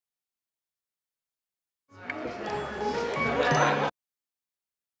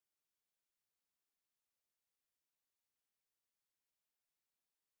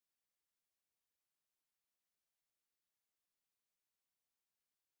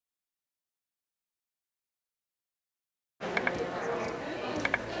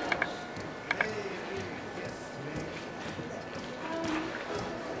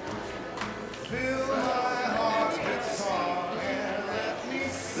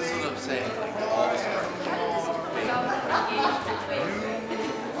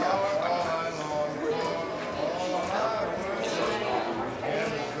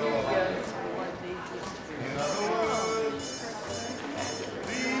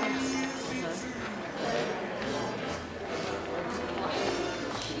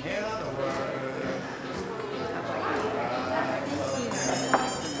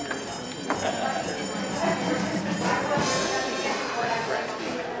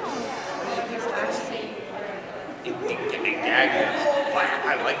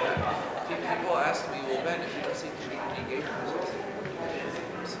I like that. People ask me, well, Ben, if you don't see community engagement,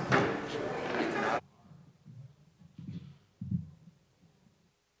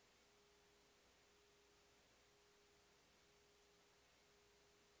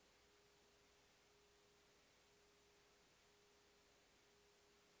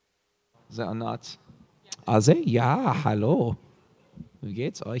 So not. Also, ja, hallo. Wie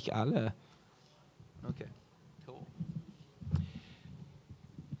geht's euch alle? Okay, cool.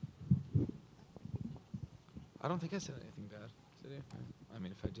 I don't think I said anything bad, did I? I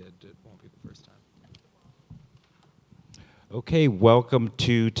mean, if I did, it won't be the first time. Okay, welcome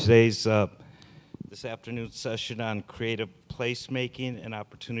to today's, this afternoon's session on creative placemaking and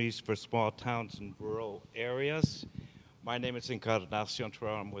opportunities for small towns and rural areas. My name is Encarnación.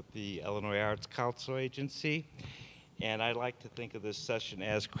 I'm with the Illinois Arts Council Agency, and I like to think of this session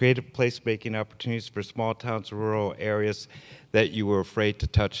as creative placemaking opportunities for small towns and rural areas that you were afraid to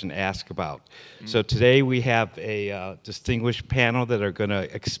touch and ask about. So today we have a distinguished panel that are going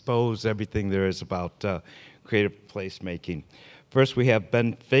to expose everything there is about creative placemaking. First, we have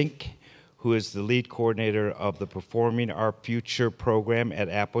Ben Fink, who is the lead coordinator of the Performing Our Future program at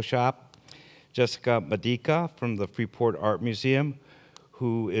Appalshop. Jessica Modica from the Freeport Art Museum,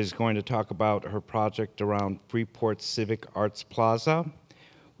 who is going to talk about her project around Freeport Civic Arts Plaza.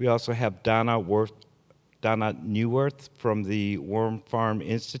 We also have Donna Neuwirth from the Wormfarm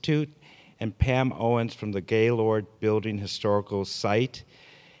Institute, and Pam Owens from the Gaylord Building Historical Site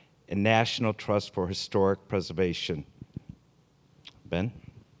and National Trust for Historic Preservation. Ben?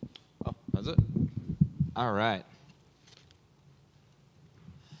 Oh, that's it? All right.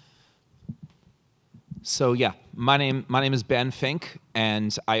 So yeah, my name is Ben Fink,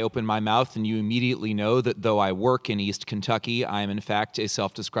 and I open my mouth and you immediately know that though I work in East Kentucky, I am in fact a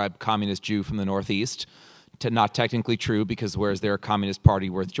self-described communist Jew from the Northeast. Not technically true, because where's there a communist party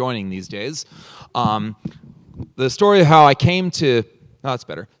worth joining these days? The story of how I came to, that's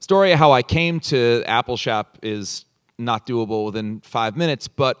better. Story of how I came to Appalshop is not doable within 5 minutes,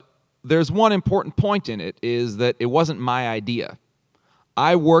 but there's one important point in it, is that it wasn't my idea.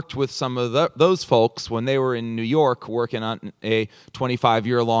 I worked with some of those folks when they were in New York working on a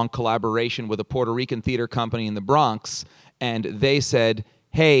 25-year-long collaboration with a Puerto Rican theater company in the Bronx, and they said,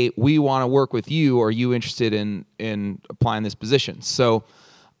 hey, we want to work with you. Are you interested in applying this position? So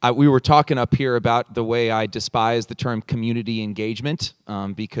we were talking up here about the way I despise the term community engagement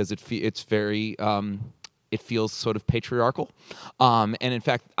because it's very... it feels sort of patriarchal. And in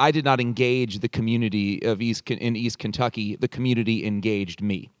fact, I did not engage the community of in East Kentucky. The community engaged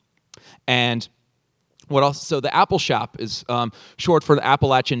me. And what else? So the Appalshop is short for the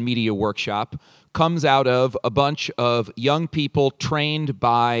Appalachian Media Workshop, comes out of a bunch of young people trained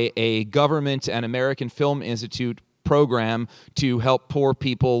by a government and American Film Institute program to help poor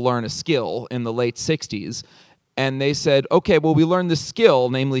people learn a skill in the late 60s. And they said, okay, well, we learned this skill,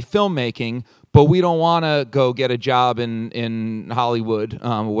 namely filmmaking, but we don't want to go get a job in Hollywood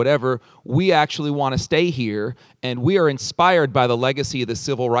or whatever. We actually want to stay here, and we are inspired by the legacy of the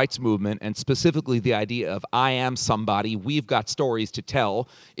civil rights movement, and specifically the idea of I am somebody, we've got stories to tell.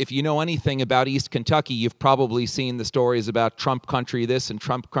 If you know anything about East Kentucky, you've probably seen the stories about Trump country this and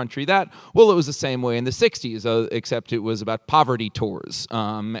Trump country that. Well, it was the same way in the 60s, except it was about poverty tours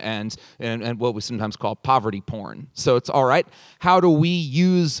and what we sometimes call poverty porn. So it's all right, how do we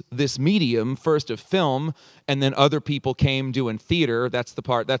use this medium, first of film, and then other people came doing theater. That's the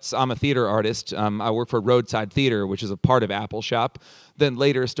part, I'm a theater artist. I work for Roadside Theater, which is a part of Appalshop. Then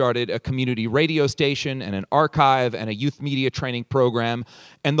later started a community radio station and an archive and a youth media training program.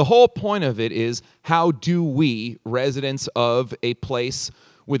 And the whole point of it is, how do we, residents of a place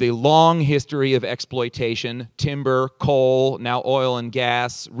with a long history of exploitation, timber, coal, now oil and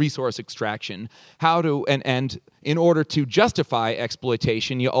gas, resource extraction, and in order to justify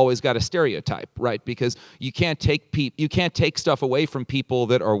exploitation, you always got a stereotype, right? Because you can't take stuff away from people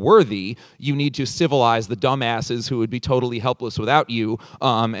that are worthy. You need to civilize the dumbasses who would be totally helpless without you,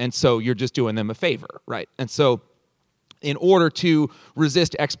 and so you're just doing them a favor, right? And so in order to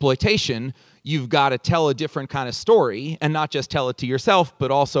resist exploitation, you've got to tell a different kind of story, and not just tell it to yourself,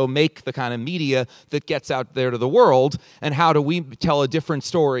 but also make the kind of media that gets out there to the world. And how do we tell a different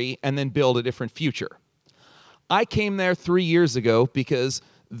story and then build a different future? I came there 3 years ago because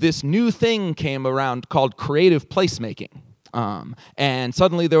this new thing came around called creative placemaking. And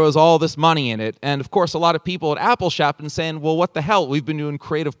suddenly there was all this money in it. And of course, a lot of people at Appalshop and saying, well, what the hell? We've been doing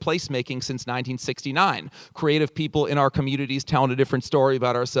creative placemaking since 1969. Creative people in our communities telling a different story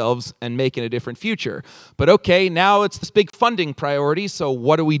about ourselves and making a different future. But okay, now it's this big funding priority, so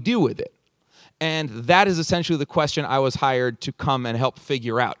what do we do with it? And that is essentially the question I was hired to come and help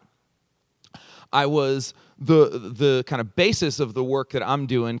figure out. The kind of basis of the work that I'm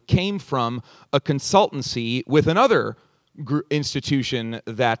doing came from a consultancy with another institution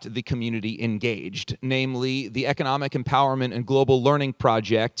that the community engaged, namely the Economic Empowerment and Global Learning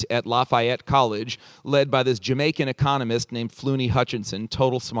Project at Lafayette College, led by this Jamaican economist named Flooney Hutchinson,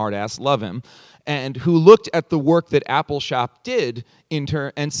 total smartass, love him, and who looked at the work that Appalshop did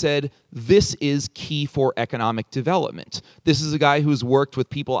and said, this is key for economic development. This is a guy who's worked with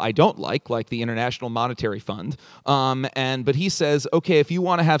people I don't like the International Monetary Fund, but he says, okay, if you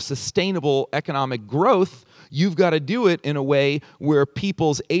want to have sustainable economic growth, you've got to do it in a way where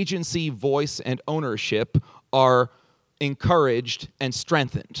people's agency, voice, and ownership are encouraged and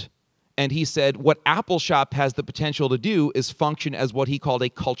strengthened. And he said what Appalshop has the potential to do is function as what he called a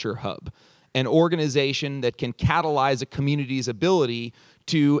culture hub, an organization that can catalyze a community's ability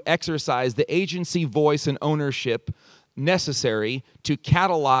to exercise the agency, voice, and ownership necessary to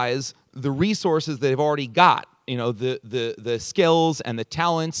catalyze the resources they've already got, the skills and the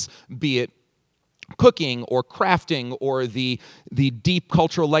talents, be it cooking or crafting or the deep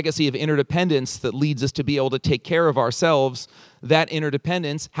cultural legacy of interdependence that leads us to be able to take care of ourselves, that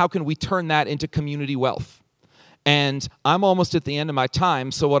interdependence, how can we turn that into community wealth? And I'm almost at the end of my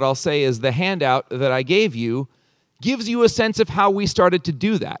time, so what I'll say is the handout that I gave you gives you a sense of how we started to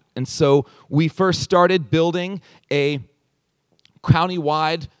do that. And so we first started building a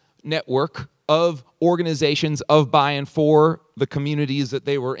county-wide network of organizations of, by, and for the communities that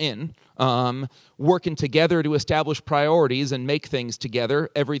they were in, working together to establish priorities and make things together,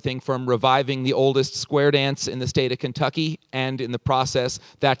 everything from reviving the oldest square dance in the state of Kentucky and in the process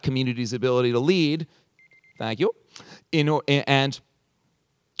that community's ability to lead, thank you, and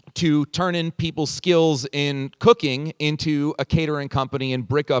to turn in people's skills in cooking into a catering company and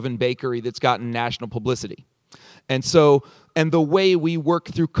brick oven bakery that's gotten national publicity. And so, and the way we work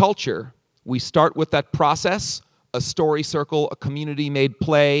through culture, we start with that process, a story circle, a community-made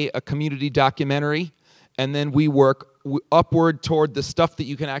play, a community documentary, and then we work upward toward the stuff that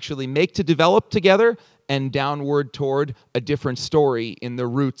you can actually make to develop together and downward toward a different story in the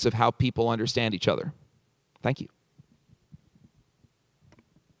roots of how people understand each other. Thank you.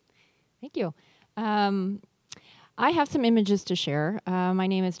 Thank you. I have some images to share. My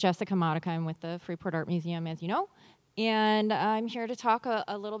name is Jessica Modica. I'm with the Freeport Art Museum, as you know. And I'm here to talk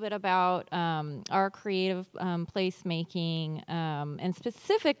a little bit about our creative placemaking and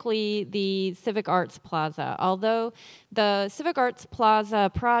specifically the Civic Arts Plaza. Although the Civic Arts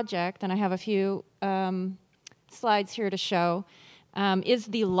Plaza project, and I have a few slides here to show, is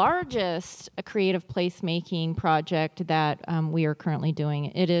the largest creative placemaking project that we are currently doing.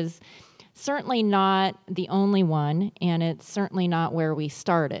 It is certainly not the only one, and it's certainly not where we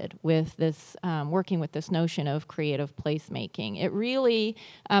started with this, working with this notion of creative placemaking. It really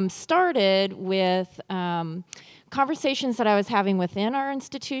started with conversations that I was having within our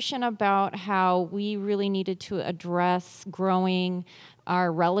institution about how we really needed to address growing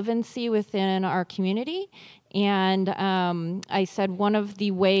our relevancy within our community. And I said one of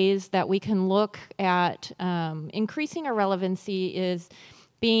the ways that we can look at increasing our relevancy is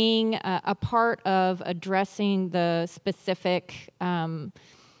being a part of addressing the specific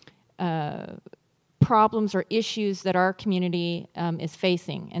problems or issues that our community is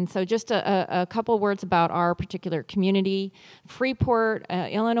facing. And so just a couple words about our particular community. Freeport,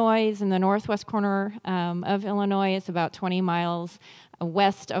 Illinois is in the northwest corner of Illinois. It's about 20 miles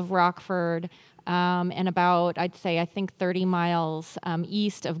west of Rockford. And about, I'd say, I think 30 miles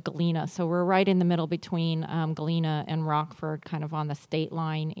east of Galena. So we're right in the middle between Galena and Rockford, kind of on the state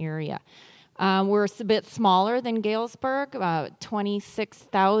line area. We're a bit smaller than Galesburg, about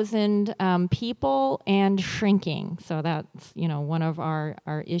 26,000 people and shrinking. So that's, one of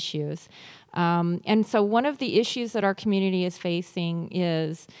our issues. And so one of the issues that our community is facing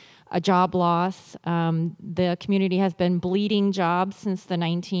is a job loss. The community has been bleeding jobs since the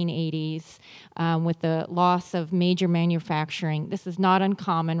 1980s with the loss of major manufacturing. This is not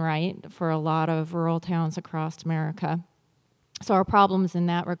uncommon, right, for a lot of rural towns across America. So our problems in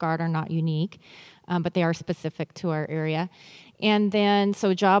that regard are not unique, but they are specific to our area. And then,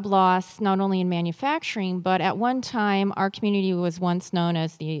 so job loss, not only in manufacturing, but at one time, our community was once known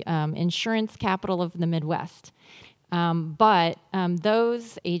as the insurance capital of the Midwest. But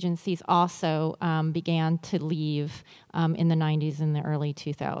those agencies also began to leave in the 90s and the early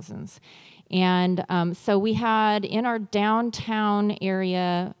 2000s. And so we had, in our downtown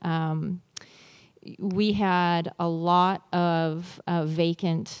area, we had a lot of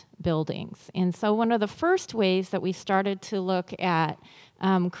vacant buildings. And so one of the first ways that we started to look at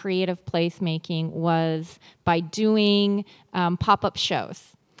creative placemaking was by doing pop-up shows.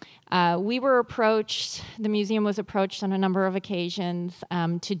 We were approached, the museum was approached on a number of occasions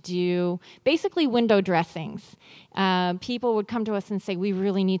to do basically window dressings. People would come to us and say, we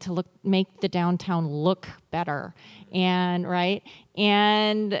really need to make the downtown look better.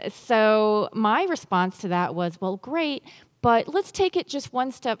 And so my response to that was, well, great, but let's take it just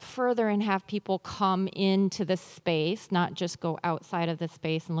one step further and have people come into the space, not just go outside of the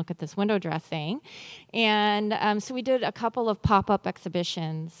space and look at this window dressing. And so we did a couple of pop-up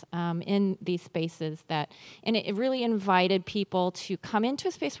exhibitions in these spaces and it really invited people to come into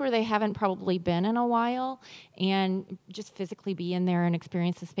a space where they haven't probably been in a while and just physically be in there and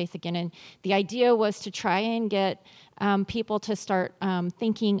experience the space again. And the idea was to try and get people to start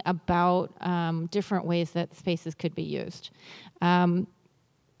thinking about different ways that spaces could be used.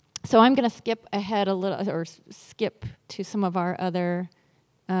 So I'm going to skip ahead a little, or skip to some of our other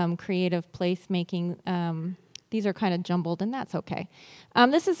creative placemaking. These are kind of jumbled, and that's okay.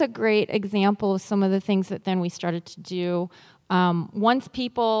 This is a great example of some of the things that then we started to do. Once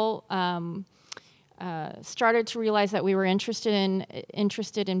people started to realize that we were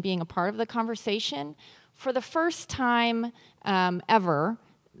interested in being a part of the conversation, for the first time ever,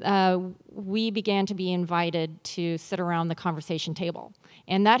 we began to be invited to sit around the conversation table.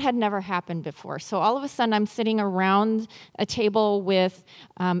 And that had never happened before. So all of a sudden, I'm sitting around a table with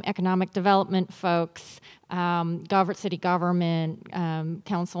economic development folks, city government,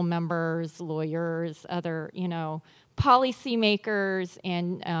 council members, lawyers, other, policymakers,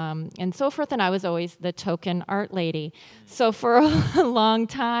 and so forth, and I was always the token art lady. So for a long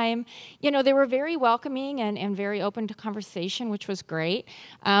time, they were very welcoming and very open to conversation, which was great.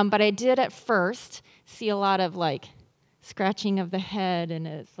 But I did at first see a lot of scratching of the head, and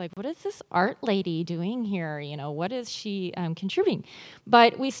it's like, what is this art lady doing here? What is she contributing?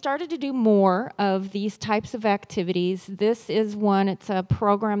 But we started to do more of these types of activities. This is one, it's a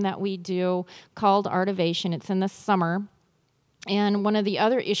program that we do called Artivation. It's in the summer. And one of the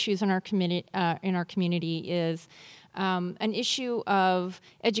other issues in our community is an issue of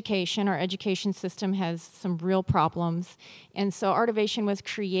education. Our education system has some real problems. And so Artivation was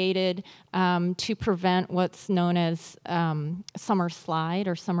created to prevent what's known as summer slide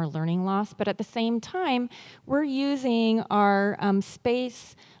or summer learning loss. But at the same time, we're using our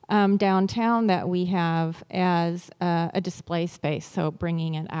space downtown that we have as a display space, so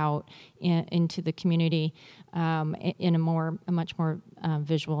bringing it out into the community in a much more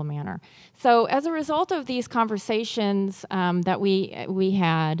visual manner. So as a result of these conversations that we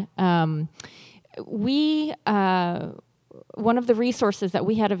had, one of the resources that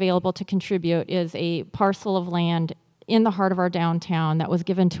we had available to contribute is a parcel of land in the heart of our downtown that was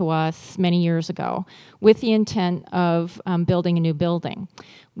given to us many years ago with the intent of building a new building.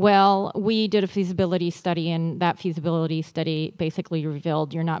 Well, we did a feasibility study, and that feasibility study basically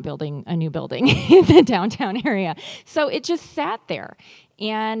revealed you're not building a new building in the downtown area. So it just sat there.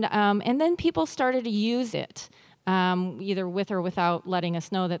 And then people started to use it, either with or without letting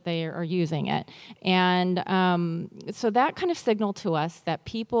us know that they are using it. And so that kind of signaled to us that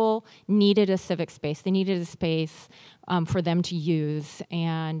people needed a civic space. They needed a space for them to use,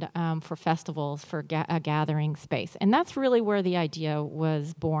 and for festivals, for a gathering space. And that's really where the idea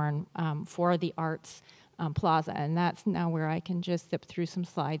was born for the Arts Plaza. And that's now where I can just zip through some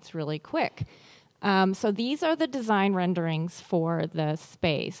slides really quick. So these are the design renderings for the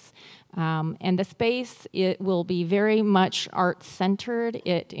space. And the space, it will be very much art-centered.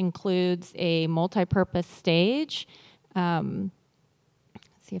 It includes a multi-purpose stage. Let's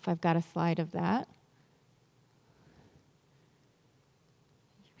see if I've got a slide of that.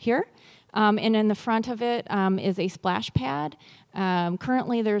 Here. And in the front of it is a splash pad.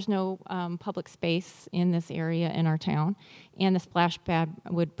 Currently, there's no public space in this area in our town, and the splash pad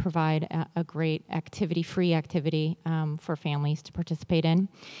would provide a great activity, free activity for families to participate in.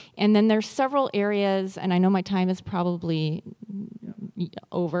 And then there's several areas, and I know my time is probably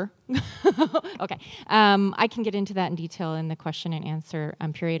over. Okay, I can get into that in detail in the question and answer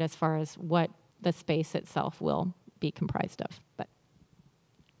period as far as what the space itself will be comprised of.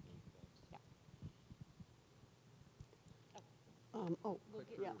 We'll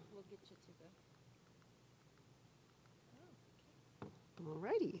get you to the...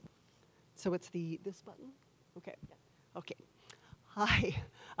 Alrighty. So it's this button? Okay. Okay. Hi.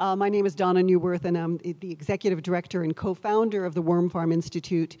 My name is Donna Neuwirth, and I'm the executive director and co-founder of the Wormfarm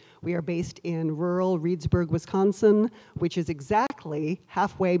Institute. We are based in rural Reedsburg, Wisconsin, which is exactly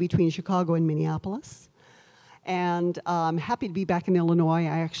halfway between Chicago and Minneapolis. And I'm happy to be back in Illinois.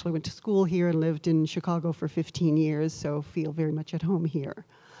 I actually went to school here and lived in Chicago for 15 years, so feel very much at home here.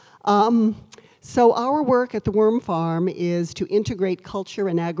 So our work at the Wormfarm is to integrate culture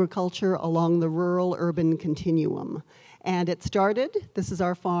and agriculture along the rural-urban continuum. And it started, this is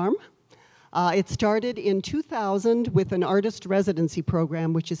our farm, it started in 2000 with an artist residency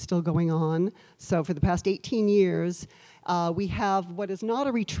program, which is still going on. So for the past 18 years, we have what is not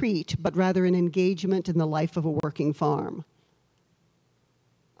a retreat, but rather an engagement in the life of a working farm.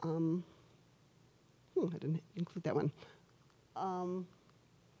 I didn't include that one.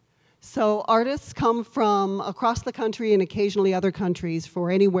 So artists come from across the country and occasionally other countries for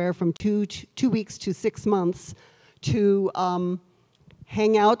anywhere from 2 weeks to 6 months to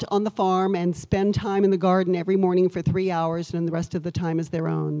hang out on the farm and spend time in the garden every morning for 3 hours, and the rest of the time is their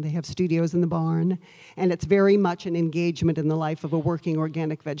own. They have studios in the barn, and it's very much an engagement in the life of a working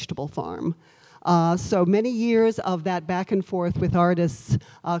organic vegetable farm. So many years of that back and forth with artists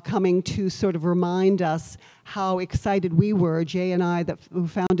coming to sort of remind us how excited we were. Jay and I, who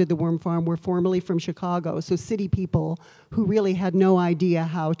founded the Wormfarm, were formerly from Chicago, so city people who really had no idea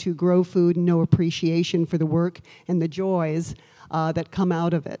how to grow food and no appreciation for the work and the joys that come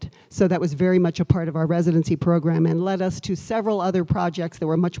out of it. So that was very much a part of our residency program and led us to several other projects that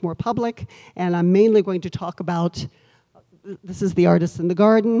were much more public. And I'm mainly going to talk about, this is the Artists in the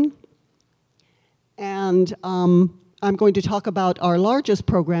Garden. And I'm going to talk about our largest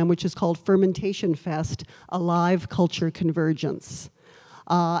program, which is called Fermentation Fest, a live culture convergence.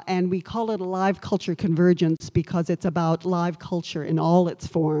 And we call it a live culture convergence because it's about live culture in all its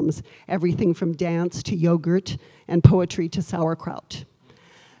forms, everything from dance to yogurt and poetry to sauerkraut.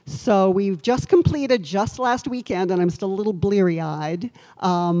 So we've just completed, just last weekend, and I'm still a little bleary-eyed,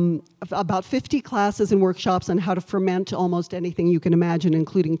 about 50 classes and workshops on how to ferment almost anything you can imagine,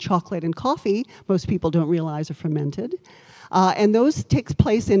 including chocolate and coffee. Most people don't realize are fermented. And those takes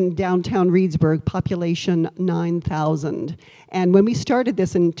place in downtown Reedsburg, population 9,000. And when we started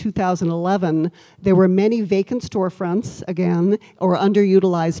this in 2011, there were many vacant storefronts, again, or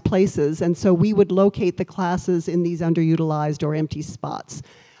underutilized places, and so we would locate the classes in these underutilized or empty spots.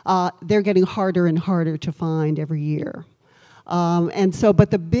 They're getting harder and harder to find every year.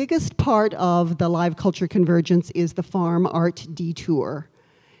 But the biggest part of the live culture convergence is the Farm Art Detour.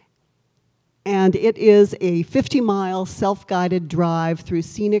 And it is a 50-mile self-guided drive through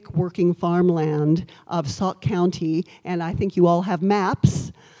scenic working farmland of Sauk County, and I think you all have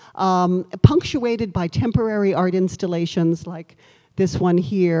maps, punctuated by temporary art installations like this one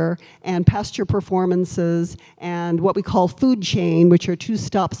here, and pasture performances, and what we call food chain, which are 2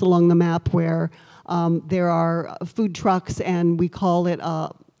 stops along the map where there are food trucks, and we call it a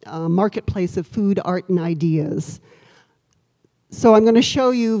marketplace of food, art, and ideas. So I'm going to show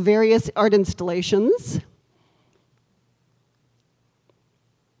you various art installations.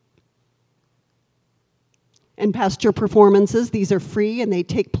 And pasture performances. These are free, and they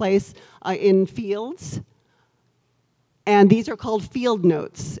take place in fields. And these are called field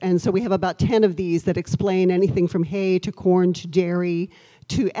notes. And so we have about 10 of these that explain anything from hay to corn to dairy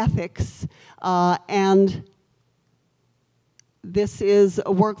to ethics. And this is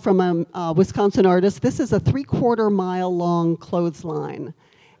a work from a Wisconsin artist. This is a 3/4 mile long clothesline.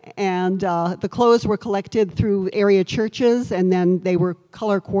 And the clothes were collected through area churches, and then they were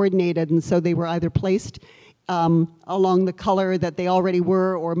color coordinated, and so they were either placed along the color that they already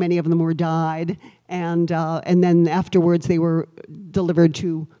were, or many of them were dyed, and then afterwards they were delivered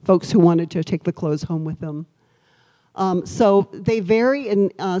to folks who wanted to take the clothes home with them. So they vary,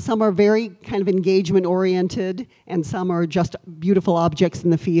 and some are very kind of engagement oriented, and some are just beautiful objects in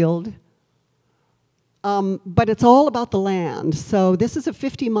the field. But it's all about the land. So this is a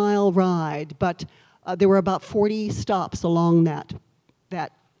 50-mile ride, but there were about 40 stops along that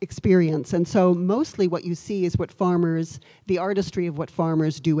experience. And so mostly what you see is what farmers, the artistry of what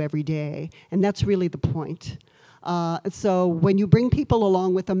farmers do every day, and that's really the point. So when you bring people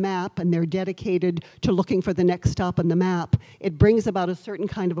along with a map and they're dedicated to looking for the next stop on the map, it brings about a certain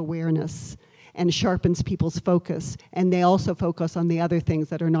kind of awareness and sharpens people's focus. And they also focus on the other things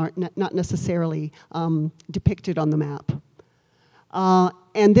that are not necessarily depicted on the map.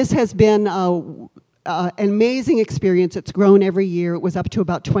 And this has been an amazing experience. It's grown every year. It was up to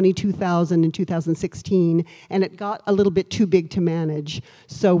about 22,000 in 2016, and it got a little bit too big to manage.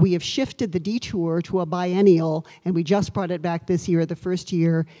 So we have shifted the detour to a biennial, and we just brought it back this year, the first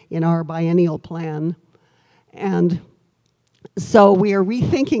year in our biennial plan. And so we are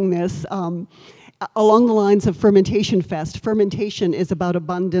rethinking this along the lines of Fermentation Fest. Fermentation is about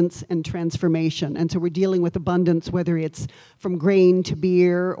abundance and transformation. And so we're dealing with abundance, whether it's from grain to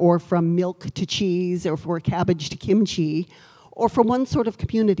beer, or from milk to cheese, or from cabbage to kimchi, or from one sort of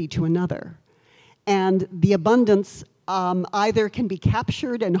community to another. And the abundance either can be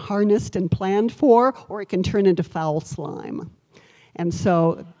captured and harnessed and planned for, or it can turn into foul slime. And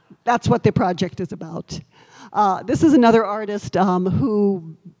so that's what the project is about. This is another artist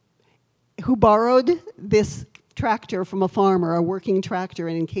who borrowed this tractor from a farmer, a working tractor,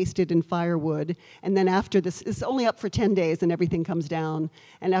 and encased it in firewood. And then after this, it's only up for 10 days and everything comes down.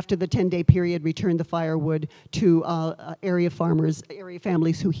 And after the 10-day period, returned the firewood to area farmers, area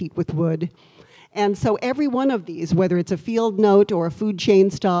families who heat with wood. And so every one of these, whether it's a field note or a food chain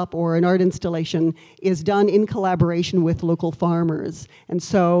stop or an art installation, is done in collaboration with local farmers. And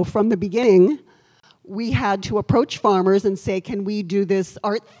so from the beginning, we had to approach farmers and say, can we do this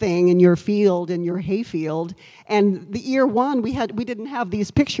art thing in your field, in your hayfield? And the year one, we didn't have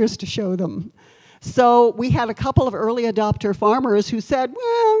these pictures to show them. So we had a couple of early adopter farmers who said,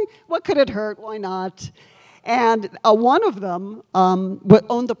 well, what could it hurt? Why not? And one of them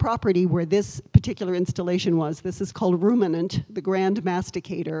owned the property where this particular installation was. This is called Ruminant, the Grand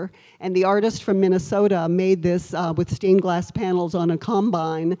Masticator. And the artist from Minnesota made this with stained glass panels on a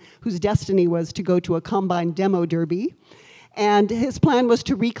combine, whose destiny was to go to a combine demo derby. And his plan was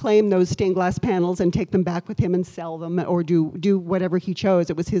to reclaim those stained glass panels and take them back with him and sell them, or do whatever he chose.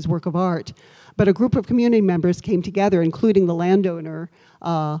 It was his work of art. But a group of community members came together, including the landowner,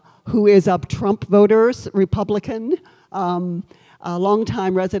 who is a Trump voters, Republican, a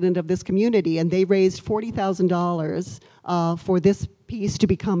longtime resident of this community, and they raised $40,000 for this piece to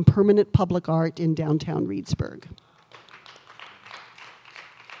become permanent public art in downtown Reedsburg.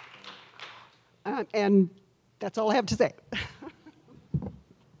 And that's all I have to say.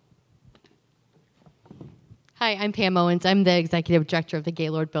 Hi, I'm Pam Owens. I'm the executive director of the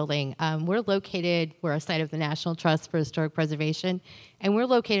Gaylord building. We're a site of the National Trust for Historic Preservation, and we're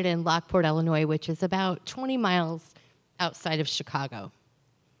located in Lockport, Illinois, which is about 20 miles outside of Chicago.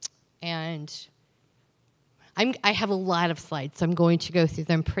 And I have a lot of slides, so I'm going to go through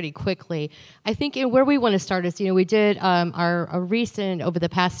them pretty quickly. I think where we want to start is, we did our recent, over the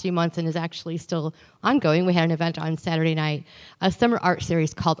past few months, and is actually still ongoing, we had an event on Saturday night, a summer art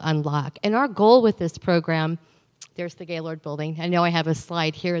series called Unlock. And our goal with this program, there's the Gaylord building. I know I have a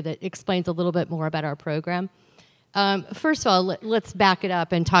slide here that explains a little bit more about our program. First of all, let's back it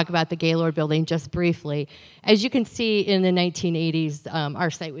up and talk about the Gaylord building just briefly. As you can see, in the 1980s, our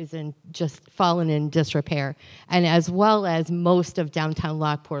site was just fallen in disrepair, and as well as most of downtown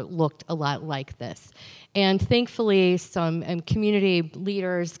Lockport looked a lot like this. And thankfully, some community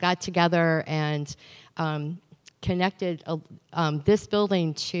leaders got together and connected this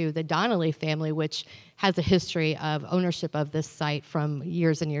building to the Donna family, which has a history of ownership of this site from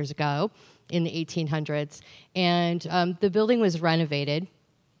years and years ago, in the 1800s, and the building was renovated.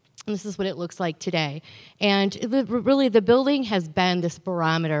 And this is what it looks like today. And really, the building has been this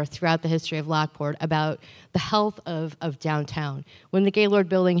barometer throughout the history of Lockport about the health of downtown. When the Gaylord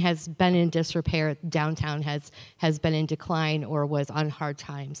building has been in disrepair, downtown has been in decline or was on hard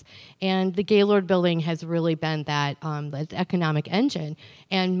times. And the Gaylord building has really been that economic engine.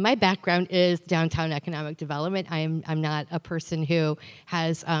 And my background is downtown economic development. I'm not a person who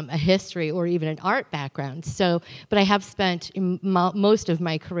has a history or even an art background. But I have spent most of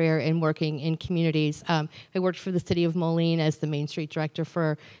my career in working in communities. I worked for the city of Moline as the Main Street director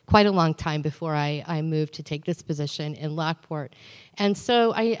for quite a long time before I moved to take this position in Lockport. And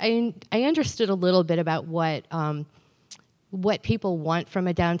so I understood a little bit about what people want from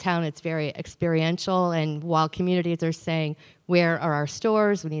a downtown. It's very experiential, and while communities are saying, where are our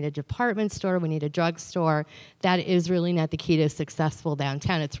stores? We need a department store, we need a drugstore. That is really not the key to a successful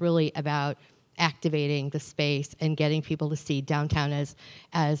downtown. It's really about activating the space and getting people to see downtown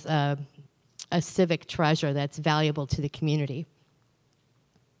as a civic treasure that's valuable to the community.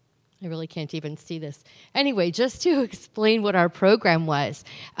 I really can't even see this. Anyway, just to explain what our program was,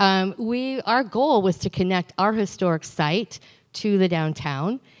 our goal was to connect our historic site to the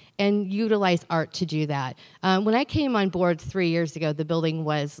downtown and utilize art to do that. When I came on board 3 years ago, the building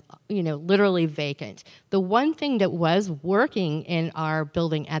was, literally vacant. The one thing that was working in our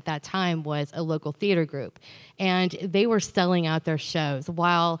building at that time was a local theater group, and they were selling out their shows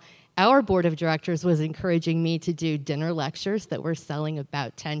while our board of directors was encouraging me to do dinner lectures that were selling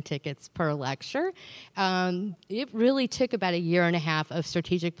about 10 tickets per lecture. It really took about a year and a half of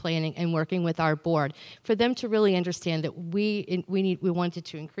strategic planning and working with our board for them to really understand that we wanted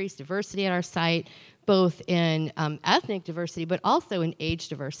to increase diversity at our site, both in ethnic diversity, but also in age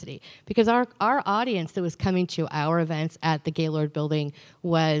diversity. Because our audience that was coming to our events at the Gaylord building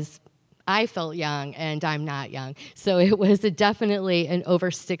was, I felt young, and I'm not young. So it was definitely an over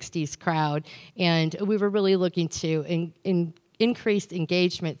 60s crowd. And we were really looking to increase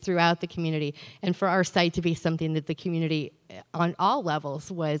engagement throughout the community and for our site to be something that the community on all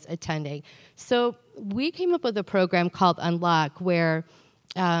levels was attending. So we came up with a program called Unlock, where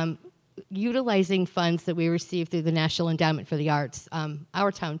utilizing funds that we received through the National Endowment for the Arts,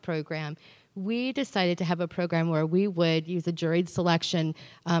 Our Town program, we decided to have a program where we would use a juried selection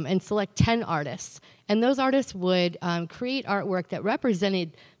and select 10 artists. And those artists would create artwork that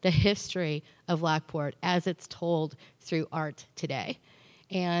represented the history of Lockport as it's told through art today.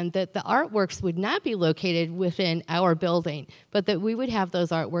 And that the artworks would not be located within our building, but that we would have those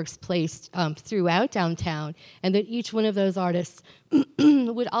artworks placed throughout downtown, and that each one of those artists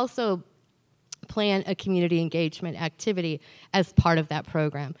would also plan a community engagement activity as part of that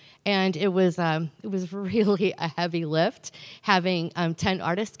program. And it was really a heavy lift having 10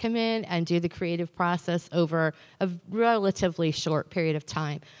 artists come in and do the creative process over a relatively short period of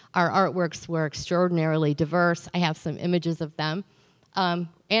time. Our artworks were extraordinarily diverse. I have some images of them. And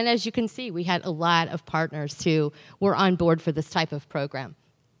as you can see, we had a lot of partners who were on board for this type of program.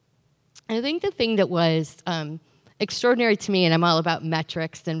 And I think the thing that was extraordinary to me, and I'm all about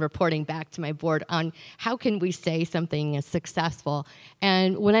metrics and reporting back to my board on how can we say something is successful.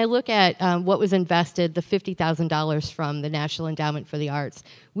 And when I look at what was invested, the $50,000 from the National Endowment for the Arts,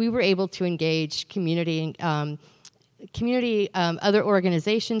 we were able to engage community, other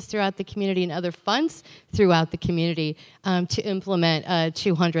organizations throughout the community and other funds throughout the community to implement a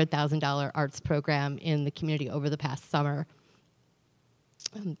 $200,000 arts program in the community over the past summer.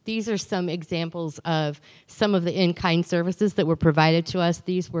 These are some examples of some of the in-kind services that were provided to us.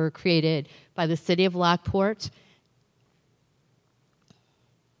 These were created by the City of Lockport.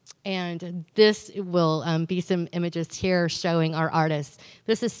 And this will be some images here showing our artists.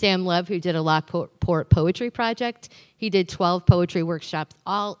 This is Sam Love, who did a Lockport poetry project. He did 12 poetry workshops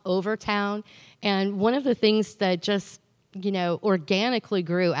all over town. And one of the things that just organically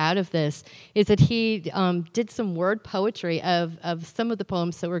grew out of this is that he did some word poetry of some of the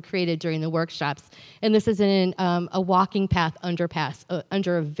poems that were created during the workshops. And this is in a walking path underpass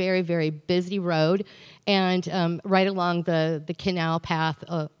under a very, very busy road and right along the canal path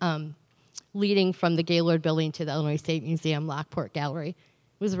leading from the Gaylord building to the Illinois State Museum Lockport Gallery.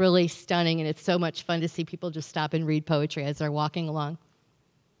 It was really stunning, and it's so much fun to see people just stop and read poetry as they're walking along.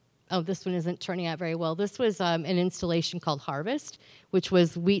 Oh, this one isn't turning out very well. This was an installation called Harvest, which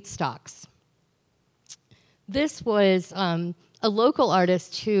was wheat stalks. This was a local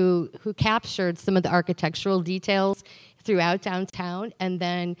artist who captured some of the architectural details throughout downtown and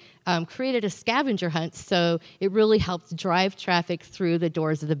then created a scavenger hunt, so it really helped drive traffic through the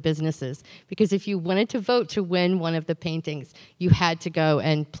doors of the businesses. Because if you wanted to vote to win one of the paintings, you had to go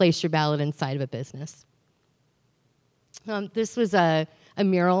and place your ballot inside of a business. This was a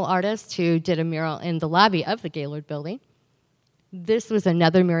mural artist who did a mural in the lobby of the Gaylord building. This was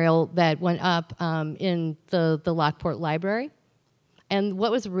another mural that went up in the Lockport Library. And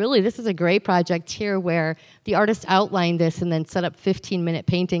what was this is a great project here where the artist outlined this and then set up 15-minute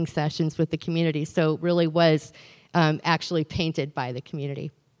painting sessions with the community. So it really was actually painted by the community.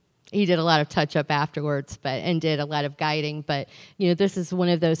 He did a lot of touch-up afterwards and did a lot of guiding. But this is one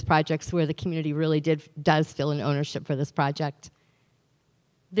of those projects where the community really does feel an ownership for this project.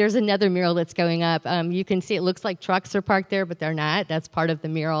 There's another mural that's going up. You can see it looks like trucks are parked there, but they're not. That's part of the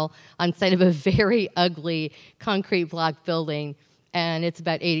mural on site of a very ugly concrete block building, and it's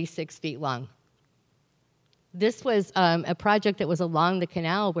about 86 feet long. This was a project that was along the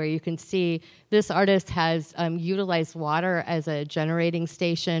canal where you can see this artist has utilized water as a generating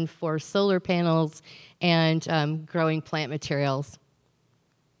station for solar panels and growing plant materials.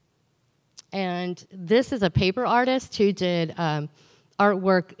 And this is a paper artist who did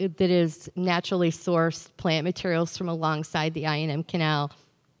artwork that is naturally sourced plant materials from alongside the I&M Canal.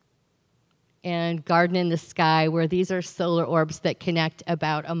 And Garden in the Sky, where these are solar orbs that connect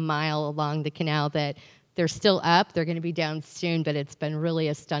about a mile along the canal that they're still up. They're going to be down soon, but it's been really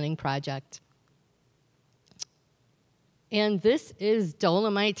a stunning project. And this is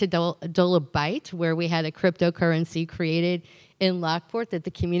Dolomite to Dolobite, where we had a cryptocurrency created in Lockport that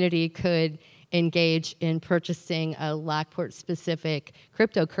the community could engage in purchasing a Lockport-specific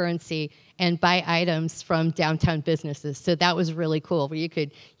cryptocurrency and buy items from downtown businesses. So that was really cool, where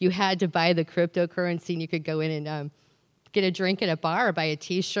you had to buy the cryptocurrency and you could go in and get a drink at a bar, or buy a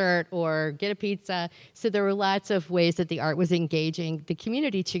T-shirt, or get a pizza. So there were lots of ways that the art was engaging the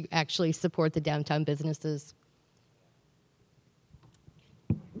community to actually support the downtown businesses.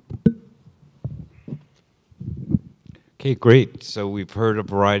 Okay, great. So we've heard a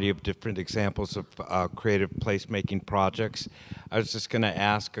variety of different examples of creative placemaking projects. I was just going to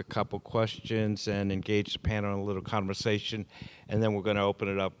ask a couple questions and engage the panel in a little conversation, and then we're going to open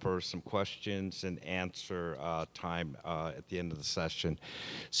it up for some questions and answer time at the end of the session.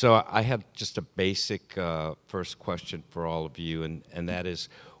 So I have just a basic first question for all of you, and that is,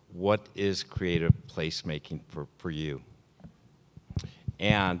 what is creative placemaking for you?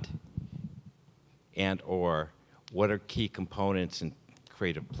 And or what are key components in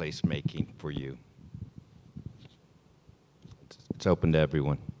creative placemaking for you? It's open to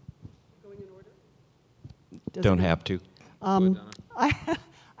everyone. Going in order? Don't have to. I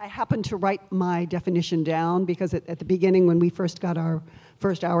happened to write my definition down because at the beginning, when we first got our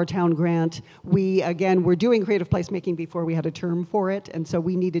first Our Town grant, we, again, were doing creative placemaking before we had a term for it, and so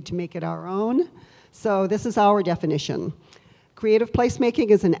we needed to make it our own. So this is our definition. Creative placemaking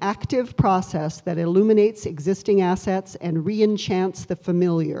is an active process that illuminates existing assets and re-enchants the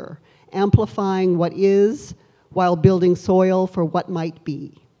familiar, amplifying what is while building soil for what might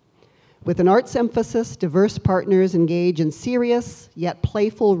be. With an arts emphasis, diverse partners engage in serious yet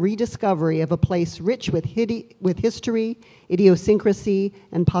playful rediscovery of a place rich with history, idiosyncrasy,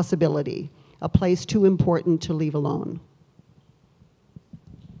 and possibility, a place too important to leave alone.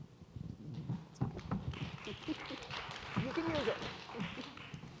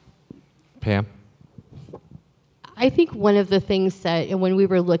 Pam? I think one of the things that, and when we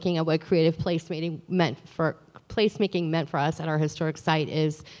were looking at what creative placemaking meant for us at our historic site,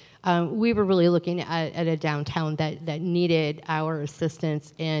 is we were really looking at a downtown that needed our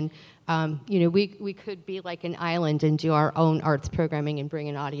assistance. And we could be like an island and do our own arts programming and bring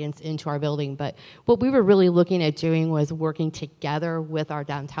an audience into our building. But what we were really looking at doing was working together with our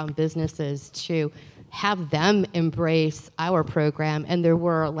downtown businesses to have them embrace our program. And there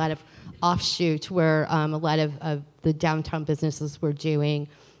were a lot of offshoot where a lot of the downtown businesses were doing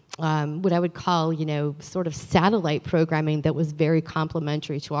what I would call, sort of satellite programming that was very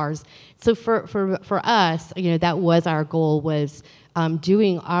complementary to ours. So for us, that was our goal, was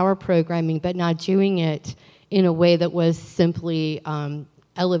doing our programming, but not doing it in a way that was simply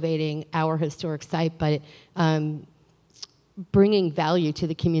elevating our historic site, but bringing value to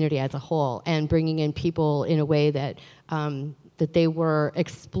the community as a whole, and bringing in people in a way that that they were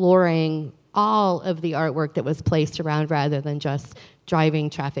exploring all of the artwork that was placed around, rather than just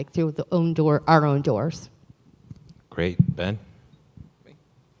driving traffic through our own doors. Great. Ben?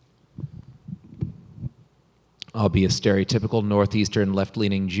 I'll be a stereotypical Northeastern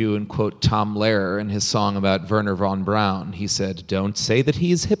left-leaning Jew and quote Tom Lehrer in his song about Werner von Braun. He said, "Don't say that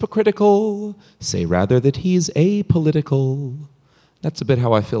he's hypocritical, say rather that he's apolitical." That's a bit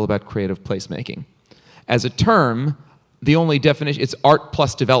how I feel about creative placemaking. As a term, the only definition, it's art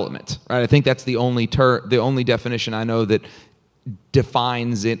plus development, right? I think that's the only definition I know that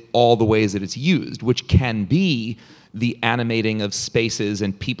defines it all the ways that it's used, which can be the animating of spaces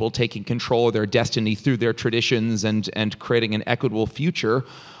and people taking control of their destiny through their traditions and creating an equitable future,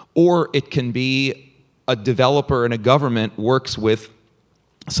 or it can be a developer and a government works with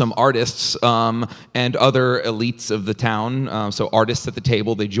some artists and other elites of the town, so artists at the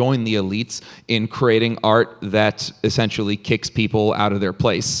table, they join the elites in creating art that essentially kicks people out of their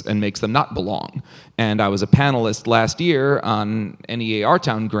place and makes them not belong. And I was a panelist last year on NEA Our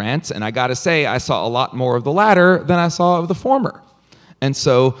Town grants, and I gotta say, I saw a lot more of the latter than I saw of the former. And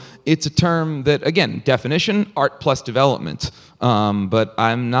so it's a term that, again, definition, art plus development. But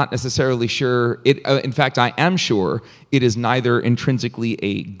I'm not necessarily sure, in fact, I am sure it is neither intrinsically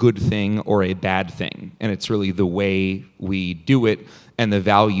a good thing or a bad thing. And it's really the way we do it and the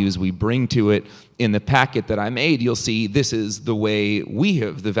values we bring to it. In the packet that I made, you'll see this is the way we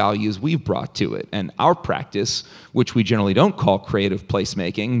have, the values we've brought to it. And our practice, which we generally don't call creative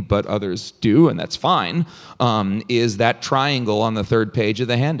placemaking, but others do, and that's fine, is that triangle on the third page of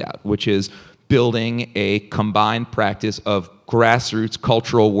the handout, which is building a combined practice of grassroots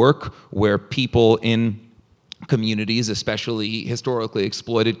cultural work where people in communities, especially historically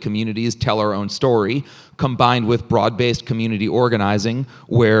exploited communities, tell our own story, combined with broad-based community organizing,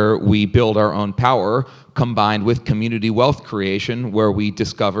 where we build our own power, combined with community wealth creation, where we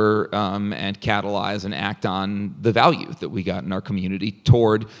discover and catalyze and act on the value that we got in our community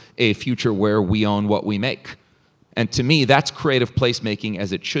toward a future where we own what we make. And to me, that's creative placemaking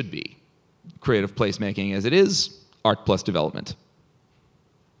as it should be. Creative placemaking as it is, art plus development.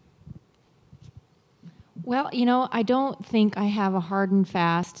 Well, you know, I don't think I have a hard and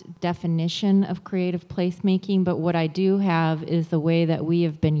fast definition of creative placemaking, but what I do have is the way that we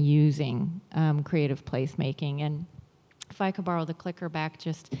have been using creative placemaking. And if I could borrow the clicker back,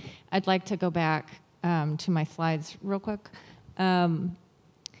 I'd like to go back to my slides real quick.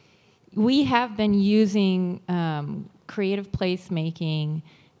 We have been using creative placemaking.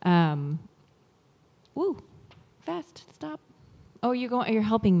 Fast, stop. Oh, you're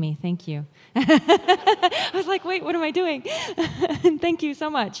helping me. Thank you. I was like, wait, what am I doing? Thank you so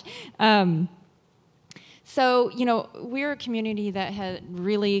much. So, you know, we're a community that had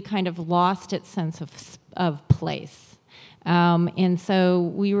really kind of lost its sense of place. And so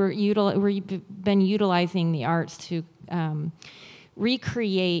we've been utilizing the arts to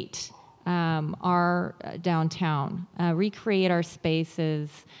recreate our downtown, recreate our spaces,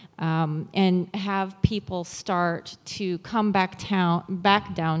 and have people start to come back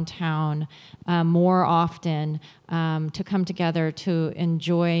downtown more often, to come together to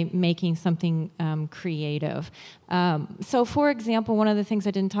enjoy making something creative. So for example, one of the things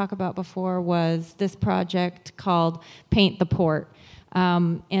I didn't talk about before was this project called Paint the Port.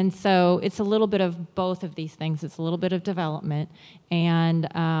 And so it's a little bit of both of these things. It's a little bit of development and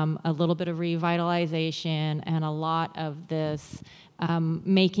a little bit of revitalization and a lot of this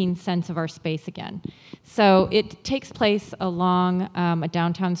making sense of our space again. So it takes place along a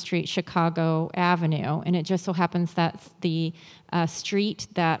downtown street, Chicago Avenue, and it just so happens that's the street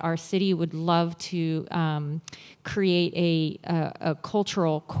that our city would love to create a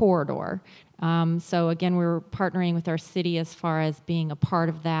cultural corridor. So again, we're partnering with our city as far as being a part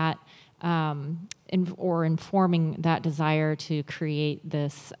of that, or informing that desire to create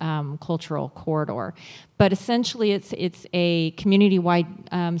this cultural corridor. But essentially, it's a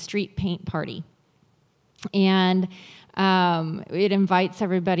community-wide street paint party, and it invites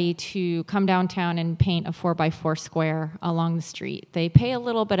everybody to come downtown and paint a 4x4 square along the street. They pay a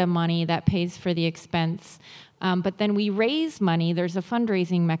little bit of money that pays for the expense. But then we raise money. There's a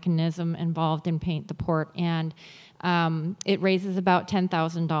fundraising mechanism involved in Paint the Port, and it raises about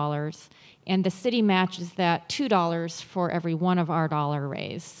 $10,000. And the city matches that $2 for every one of our dollar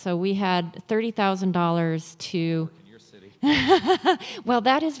raised. So we had $30,000 to... In your city. Well,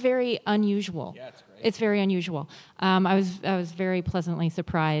 that is very unusual. Yeah, it's great. It's very unusual. I was very pleasantly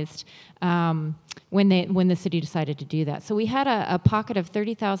surprised when the city decided to do that. So we had a pocket of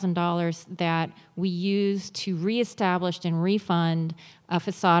 $30,000 that we used to reestablish and refund a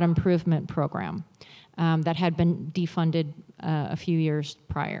facade improvement program that had been defunded a few years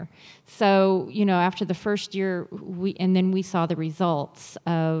prior. So, you know, after the first year, we saw the results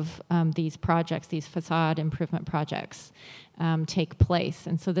of these projects, these facade improvement projects, take place.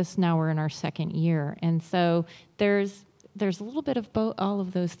 And so now we're in our second year. And so there's a little bit of all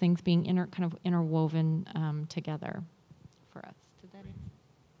of those things being kind of interwoven together for us.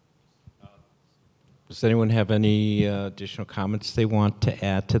 Does anyone have any additional comments they want to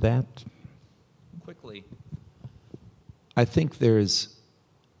add to that? Quickly, I think there's,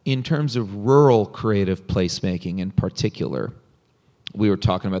 in terms of rural creative placemaking in particular, we were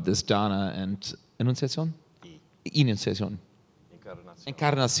talking about this, Donna, and Enunciación? Enunciación.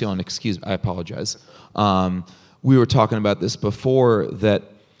 Encarnación, excuse me, I apologize. We were talking about this before, that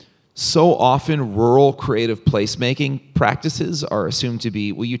so often rural creative placemaking practices are assumed to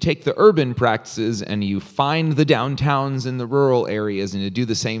be, well, you take the urban practices and you find the downtowns in the rural areas and you do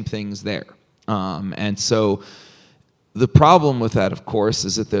the same things there. And so the problem with that, of course,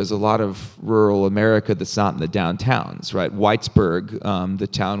 is that there's a lot of rural America that's not in the downtowns, right? Whitesburg, the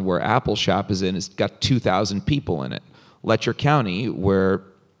town where Appalshop is in, has got 2,000 people in it. Letcher County, where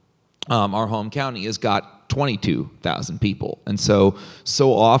our home county, has got 22,000 people. And so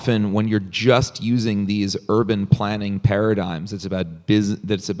often when you're just using these urban planning paradigms, it's about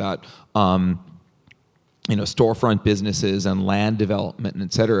storefront businesses and land development and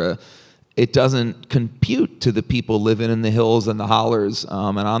et cetera, it doesn't compute to the people living in the hills and the hollers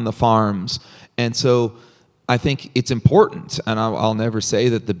and on the farms. And so I think it's important, and I'll never say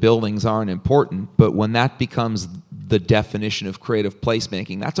that the buildings aren't important, but when that becomes the definition of creative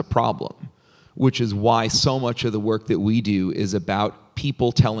placemaking, that's a problem, which is why so much of the work that we do is about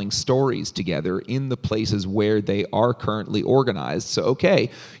people telling stories together in the places where they are currently organized. So, okay,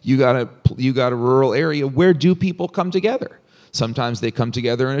 you got a rural area. Where do people come together? Sometimes they come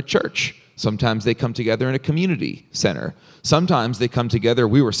together in a church. Sometimes they come together in a community center. Sometimes they come together,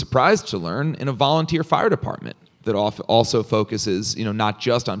 we were surprised to learn, in a volunteer fire department that also focuses, not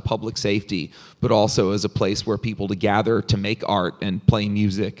just on public safety, but also as a place where people to gather to make art and play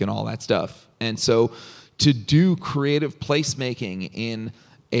music and all that stuff. And so to do creative placemaking in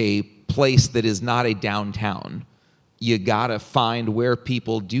a place that is not a downtown, you gotta find where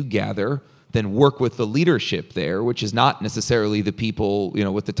people do gather, then work with the leadership there, which is not necessarily the people,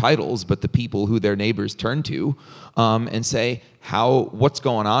 with the titles, but the people who their neighbors turn to, and say, what's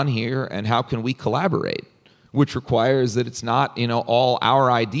going on here and how can we collaborate? Which requires that it's not, all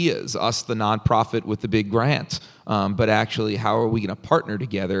our ideas, us the nonprofit with the big grant, but actually how are we gonna partner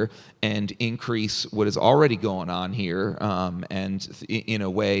together and increase what is already going on here, and in a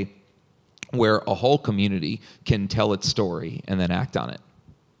way where a whole community can tell its story and then act on it.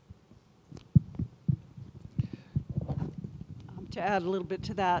 To add a little bit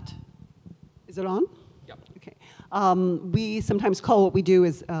to that, is it on? Yep. Okay. We sometimes call what we do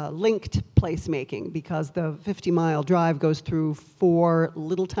is linked placemaking, because the 50-mile drive goes through 4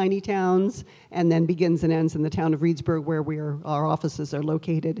 little tiny towns and then begins and ends in the town of Reedsburg, where our offices are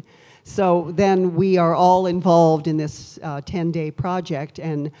located. So then we are all involved in this 10-day project,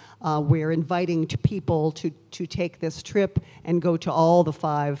 and we're inviting people to take this trip and go to all the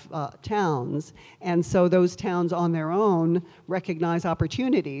 5 towns. And so those towns on their own recognize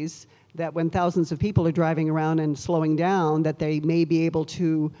opportunities that when thousands of people are driving around and slowing down, that they may be able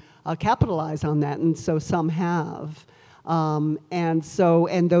to capitalize on that, and so some have. And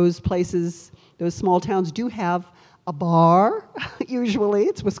those places, those small towns do have a bar, usually,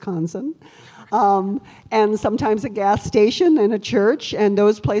 it's Wisconsin, and sometimes a gas station and a church, and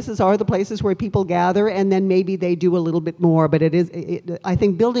those places are the places where people gather, and then maybe they do a little bit more, but I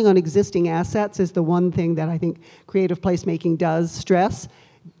think building on existing assets is the one thing that I think creative placemaking does stress.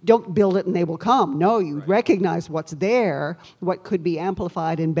 Don't build it and they will come. No, you recognize what's there, what could be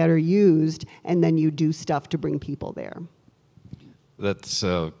amplified and better used, and then you do stuff to bring people there. That's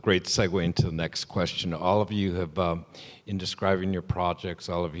a great segue into the next question. All of you have, in describing your projects,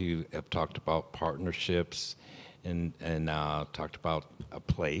 all of you have talked about partnerships and talked about a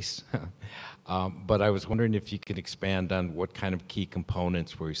place. But I was wondering if you could expand on what kind of key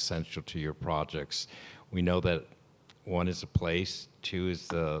components were essential to your projects. We know that 1 is a place, 2 is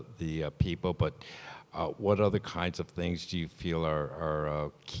the people, but what other kinds of things do you feel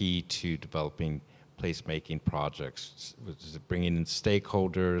are key to developing placemaking projects? Is it bringing in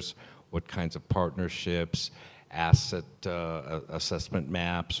stakeholders? What kinds of partnerships, asset assessment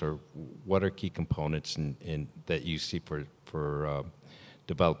maps, or what are key components that you see for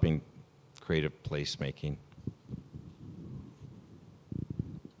developing creative placemaking?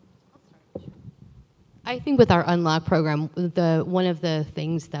 I think with our Unlock program, one of the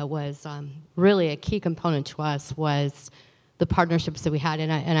things that was really a key component to us was the partnerships that we had,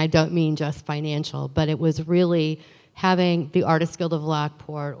 and I don't mean just financial, but it was really having the Artists Guild of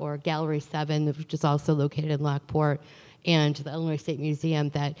Lockport, or Gallery 7, which is also located in Lockport, and the Illinois State Museum,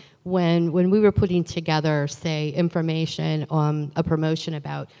 that when we were putting together, say, information on a promotion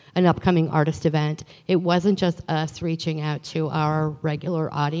about an upcoming artist event, it wasn't just us reaching out to our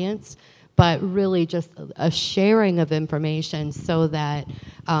regular audience, but really just a sharing of information, so that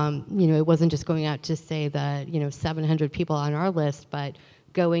it wasn't just going out to, say, the 700 people on our list, but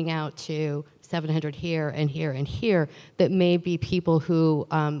going out to 700 here and here and here, that may be people who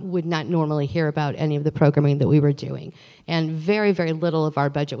would not normally hear about any of the programming that we were doing. And very, very little of our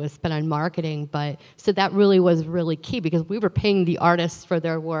budget was spent on marketing, but so that really was really key, because we were paying the artists for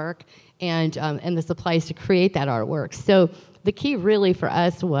their work and the supplies to create that artwork. So the key really for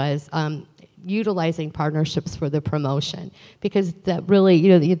us was utilizing partnerships for the promotion, because that really,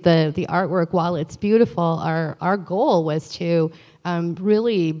 the artwork, while it's beautiful, our goal was to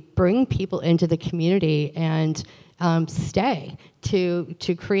really bring people into the community and stay,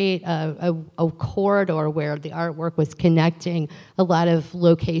 to create a corridor where the artwork was connecting a lot of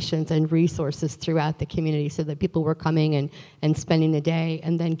locations and resources throughout the community, so that people were coming and spending the day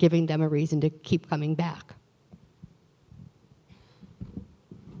and then giving them a reason to keep coming back.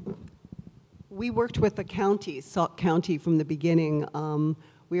 We worked with the county, Sauk County, from the beginning.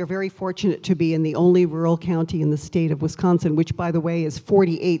 We are very fortunate to be in the only rural county in the state of Wisconsin, which, by the way, is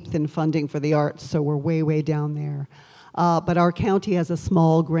 48th in funding for the arts, so we're way, way down there. But our county has a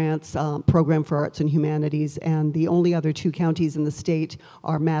small grants program for arts and humanities, and the only other 2 counties in the state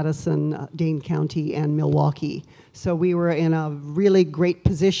are Madison, Dane County, and Milwaukee. So we were in a really great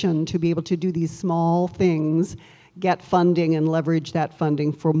position to be able to do these small things, get funding and leverage that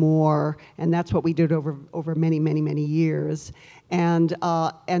funding for more, and that's what we did over many, many, many years. And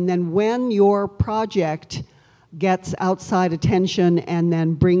then when your project gets outside attention and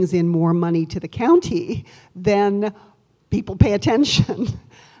then brings in more money to the county, then people pay attention.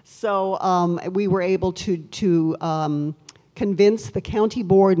 So we were able to convince the county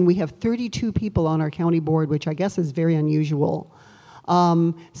board, and we have 32 people on our county board, which I guess is very unusual.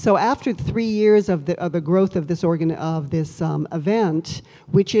 So after 3 years of the growth of this event,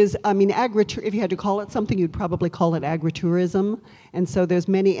 which is, I mean, if you had to call it something, you'd probably call it agritourism. And so there's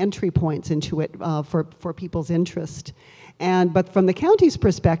many entry points into it for people's interest. But from the county's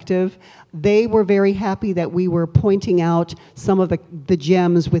perspective, they were very happy that we were pointing out some of the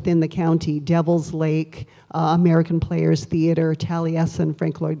gems within the county: Devil's Lake, American Players Theater, Taliesin,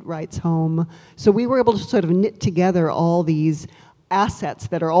 Frank Lloyd Wright's home. So we were able to sort of knit together all these assets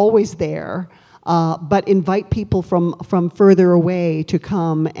that are always there, but invite people from further away to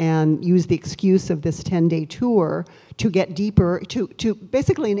come and use the excuse of this 10-day tour to get deeper, to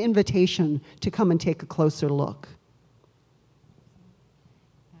basically an invitation to come and take a closer look.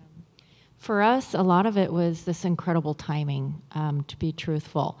 For us, a lot of it was this incredible timing, to be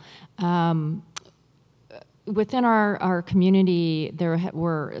truthful. Within our community, there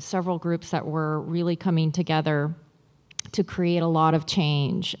were several groups that were really coming together to create a lot of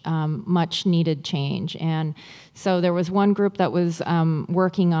change, much needed change. And so there was one group that was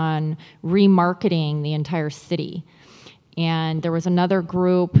working on remarketing the entire city. And there was another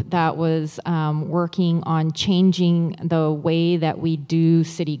group that was working on changing the way that we do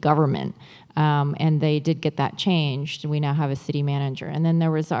city government. And they did get that changed. We now have a city manager. And then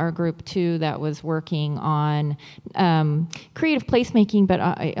there was our group too that was working on creative placemaking, but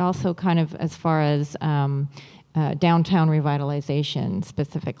also kind of as far as downtown revitalization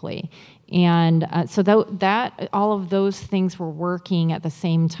specifically. And so that all of those things were working at the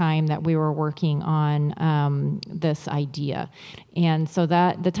same time that we were working on this idea. And so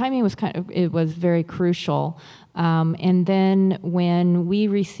that the timing was it was very crucial. And then when we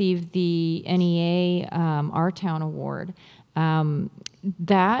received the NEA Our Town Award,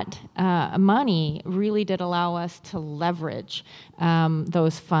 that money really did allow us to leverage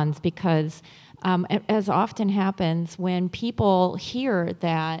those funds, because as often happens, when people hear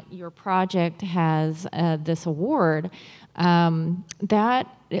that your project has this award, that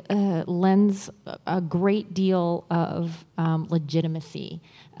lends a great deal of legitimacy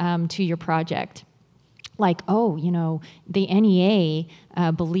to your project. Like, oh, you know, the NEA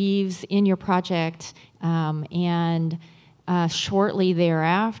believes in your project, and shortly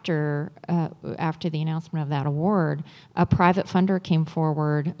thereafter, after the announcement of that award, a private funder came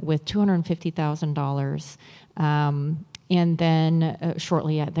forward with $250,000. And then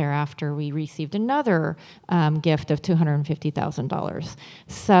shortly thereafter, we received another gift of $250,000.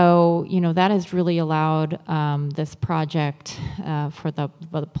 So, you know, that has really allowed this project for the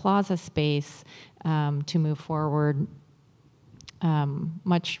Plaza space to move forward on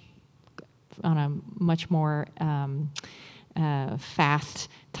a much more fast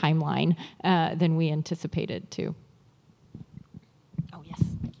timeline than we anticipated to. Oh yes,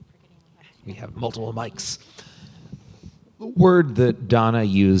 I keep forgetting we have multiple mics. The word that Donna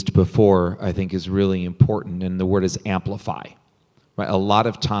used before, I think, is really important, and the word is amplify. Right? A lot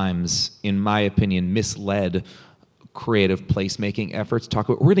of times, in my opinion, misled creative placemaking efforts talk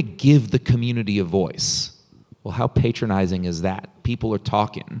about, we're going to give the community a voice. Well, how patronizing is that? People are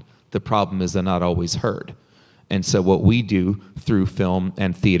talking. The problem is they're not always heard. And so what we do through film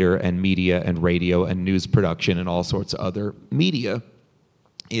and theater and media and radio and news production and all sorts of other media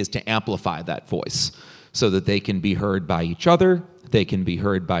is to amplify that voice so that they can be heard by each other, they can be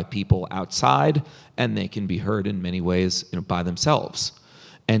heard by people outside, and they can be heard in many ways, you know, by themselves.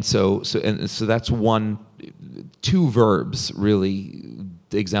 And so that's two verbs really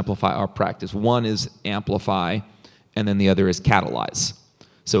exemplify our practice. One is amplify, and then the other is catalyze.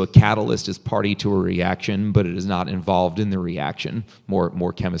 So a catalyst is party to a reaction, but it is not involved in the reaction.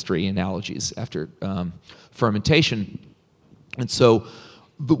 More chemistry analogies after fermentation. And so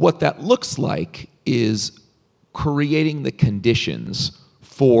what that looks like is creating the conditions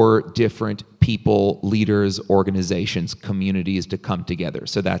for different people, leaders, organizations, communities to come together.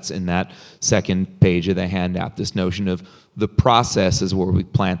 So that's in that second page of the handout, this notion of the process is where we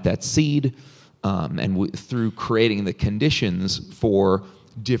plant that seed, and through creating the conditions for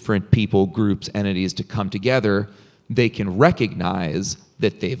different people, groups, entities to come together, they can recognize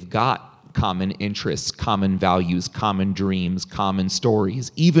that they've got common interests, common values, common dreams, common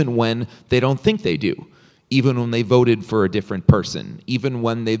stories, even when they don't think they do, even when they voted for a different person, even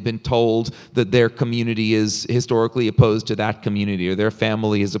when they've been told that their community is historically opposed to that community or their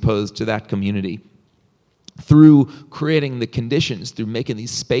family is opposed to that community. Through creating the conditions, through making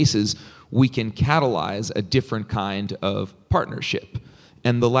these spaces, we can catalyze a different kind of partnership.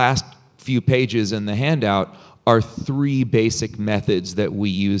 And the last few pages in the handout are 3 basic methods that we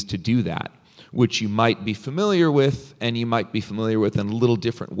use to do that, which you might be familiar with, and you might be familiar with in a little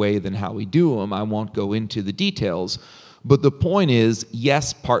different way than how we do them. I won't go into the details. But the point is,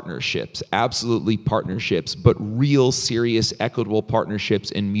 yes, partnerships, absolutely partnerships, but real, serious, equitable partnerships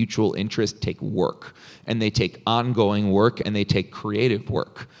in mutual interest take work. And they take ongoing work, and they take creative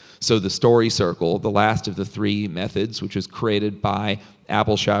work. So the story circle, the last of the 3 methods, which was created by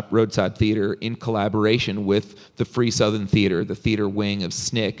Appalshop Roadside Theater in collaboration with the Free Southern Theater, the theater wing of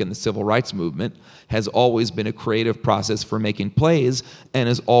SNCC and the Civil Rights Movement, has always been a creative process for making plays and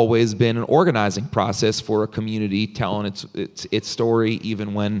has always been an organizing process for a community telling its story,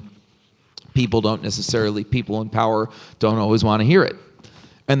 even when people in power don't always want to hear it.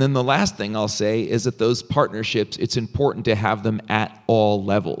 And then the last thing I'll say is that those partnerships, it's important to have them at all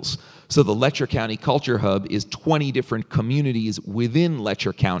levels. So the Letcher County Culture Hub is 20 different communities within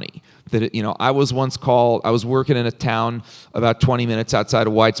Letcher County. That, you know, I was working in a town about 20 minutes outside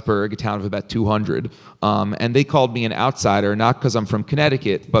of Whitesburg, a town of about 200, and they called me an outsider, not because I'm from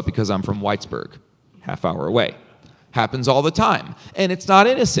Connecticut, but because I'm from Whitesburg, half-hour away. Happens all the time. And it's not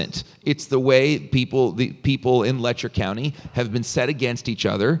innocent. It's the way the people in Letcher County have been set against each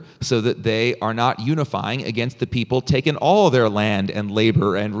other so that they are not unifying against the people taking all of their land and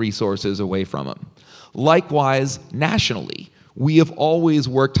labor and resources away from them. Likewise, nationally, we have always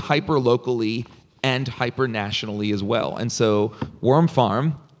worked hyper-locally and hyper-nationally as well. And so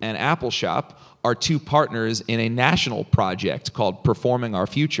Wormfarm and Appalshop are 2 partners in a national project called Performing Our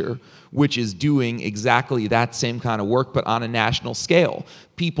Future, which is doing exactly that same kind of work, but on a national scale.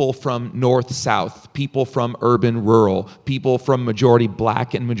 People from north-south, people from urban-rural, people from majority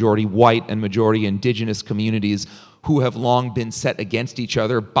black and majority white and majority indigenous communities who have long been set against each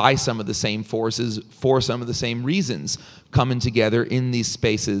other by some of the same forces for some of the same reasons, coming together in these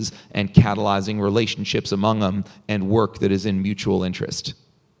spaces and catalyzing relationships among them and work that is in mutual interest.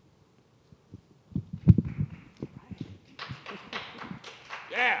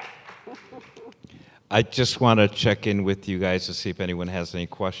 I just want to check in with you guys to see if anyone has any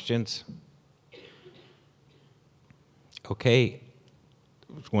questions. Okay.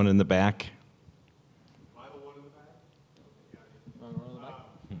 There's one in the back. Am I the one in the back? This is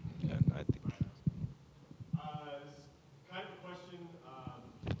kind of a question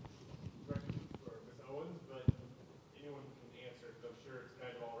directed for Ms. Owens, but anyone can answer because I'm sure it's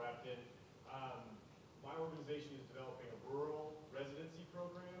kind of all wrapped in. My organization is developing a rural residency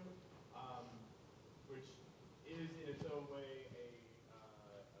program, which is in its own way a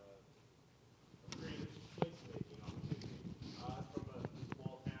creative placemaking opportunity. I'm from a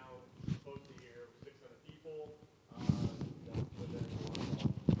small town close to here, 600 people.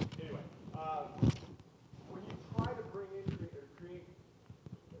 Anyway, when you try to bring in creative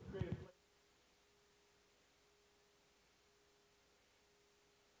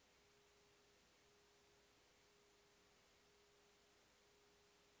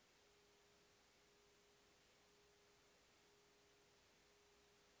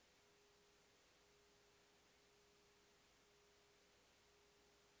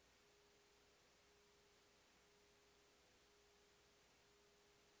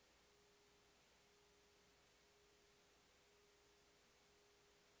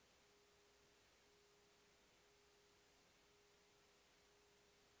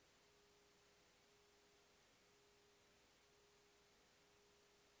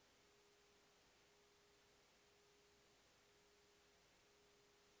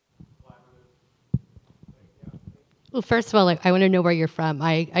Well, first of all, I want to know where you're from.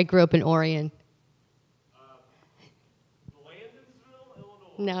 I grew up in Orion.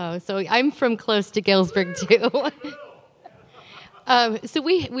 No, so I'm from close to Galesburg too. So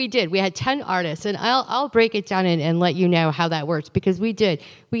we did. We had 10 artists, and I'll break it down and let you know how that works because we did.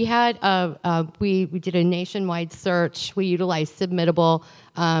 We had we did a nationwide search. We utilized Submittable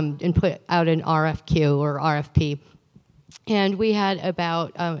and put out an RFQ or RFP. And we had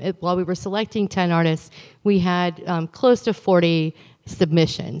about, while we were selecting 10 artists, we had close to 40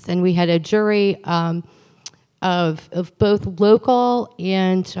 submissions. And we had a jury of both local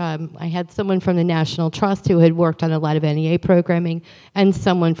and I had someone from the National Trust who had worked on a lot of NEA programming, and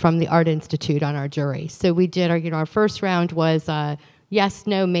someone from the Art Institute on our jury. So we did our first round was yes,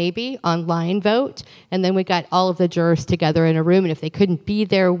 no, maybe online vote, and then we got all of the jurors together in a room, and if they couldn't be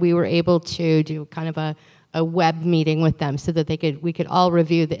there, we were able to do kind of a web meeting with them so that we could all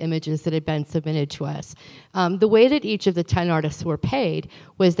review the images that had been submitted to us. The way that each of the 10 artists were paid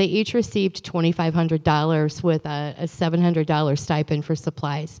was they each received $2,500 with a $700 stipend for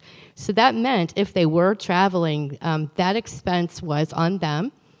supplies. So that meant if they were traveling, that expense was on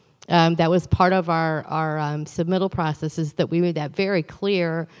them. That was part of our submittal processes, that we made that very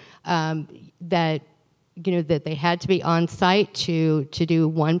clear, that that they had to be on site to do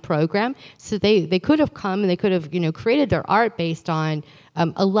one program. So they could have come and they could have created their art based on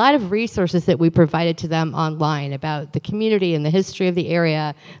a lot of resources that we provided to them online about the community and the history of the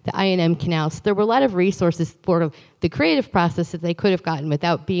area, the I&M canals. There were a lot of resources for the creative process that they could have gotten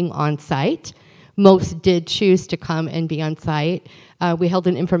without being on site. Most did choose to come and be on site. We held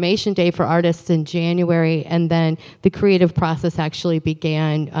an information day for artists in January, and then the creative process actually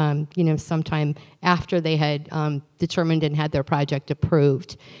began, sometime after they had determined and had their project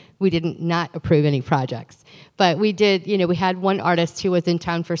approved. We didn't not approve any projects, but we did. We had one artist who was in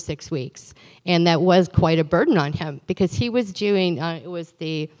town for 6 weeks, and that was quite a burden on him because he was doing it was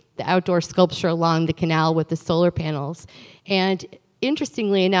the outdoor sculpture along the canal with the solar panels, and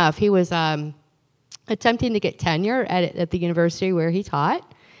interestingly enough, he was attempting to get tenure at the university where he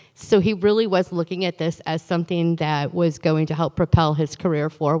taught. So he really was looking at this as something that was going to help propel his career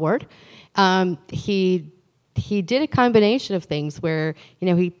forward. He did a combination of things where,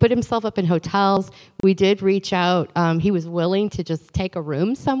 he put himself up in hotels. We did reach out. He was willing to just take a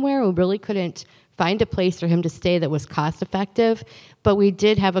room somewhere. We really couldn't find a place for him to stay that was cost effective. But we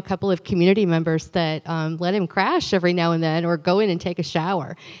did have a couple of community members that let him crash every now and then or go in and take a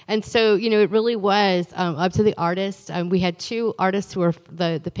shower. And so, it really was up to the artist. We had 2 artists who were,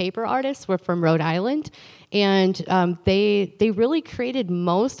 the paper artists were from Rhode Island. And they really created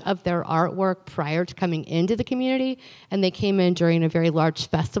most of their artwork prior to coming into the community. And they came in during a very large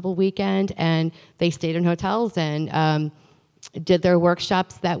festival weekend, and they stayed in hotels and did their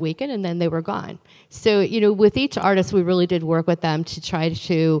workshops that weekend, and then they were gone. So, with each artist, we really did work with them to try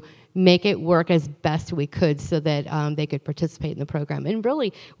to make it work as best we could so that they could participate in the program. And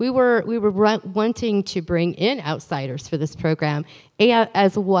really, we were wanting to bring in outsiders for this program,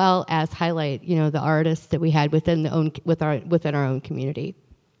 as well as highlight, the artists that we had within our own community.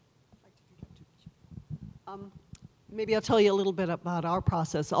 Maybe I'll tell you a little bit about our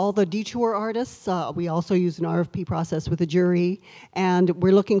process. All the detour artists, we also use an RFP process with a jury, and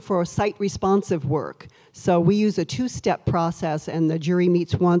we're looking for site-responsive work. So we use a 2-step process, and the jury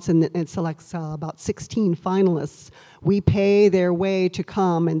meets once and it selects about 16 finalists. We pay their way to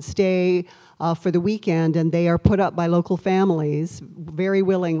come and stay for the weekend, and they are put up by local families very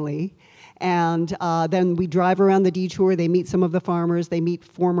willingly. And then we drive around the detour. They meet some of the farmers. They meet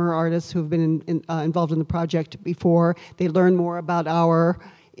former artists who have been involved in the project before. They learn more about our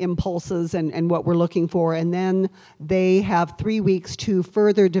impulses and what we're looking for. And then they have 3 weeks to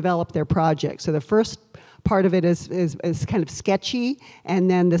further develop their project. So the first part of it is kind of sketchy, and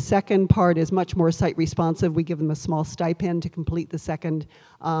then the second part is much more site responsive. We give them a small stipend to complete the second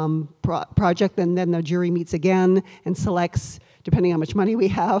project, and then the jury meets again and selects, depending on how much money we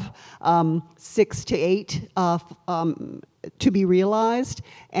have, 6 to 8 to be realized.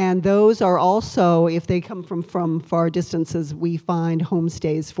 And those are also, if they come from far distances, we find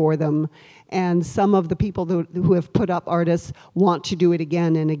homestays for them. And some of the people who have put up artists want to do it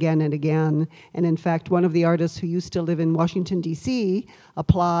again and again and again. And in fact, one of the artists who used to live in Washington, D.C.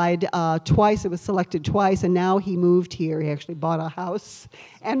 applied twice. It was selected twice, and now he moved here. He actually bought a house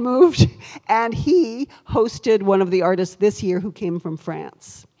and moved. And he hosted one of the artists this year who came from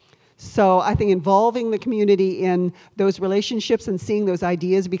France. So I think involving the community in those relationships and seeing those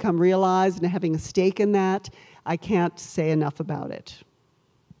ideas become realized and having a stake in that, I can't say enough about it.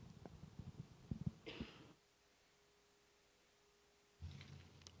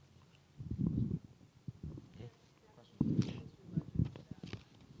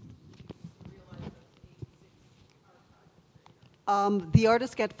 The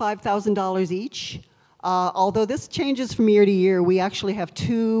artists get $5,000 each. Although this changes from year to year, we actually have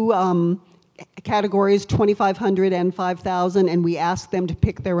 2 categories, $2,500 and $5,000, and we ask them to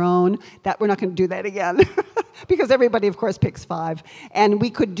pick their own. That we're not going to do that again, because everybody, of course, picks 5. And we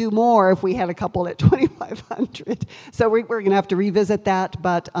could do more if we had a couple at $2,500. So we're going to have to revisit that,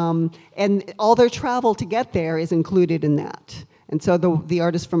 but and all their travel to get there is included in that. And so the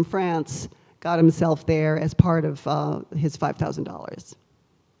artist from France got himself there as part of his $5,000.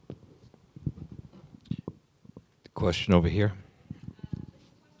 Question over here.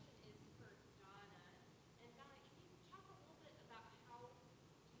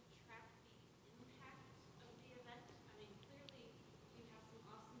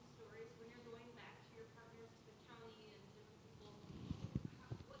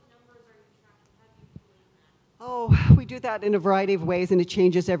 Oh, we do that in a variety of ways, and it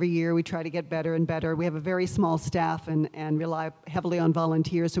changes every year. We try to get better and better. We have a very small staff and rely heavily on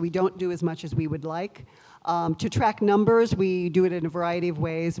volunteers, so we don't do as much as we would like. To track numbers, we do it in a variety of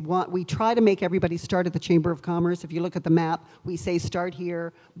ways. We try to make everybody start at the Chamber of Commerce. If you look at the map, we say start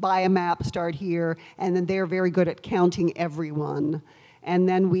here, buy a map, start here, and then they're very good at counting everyone. And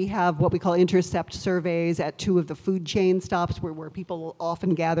then we have what we call intercept surveys at 2 of the food chain stops where people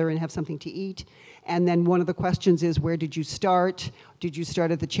often gather and have something to eat. And then one of the questions is, where did you start? Did you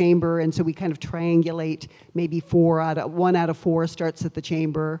start at the chamber? And so we kind of triangulate, maybe 1 out of 4 starts at the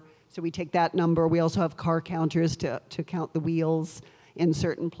chamber. So we take that number. We also have car counters to count the wheels in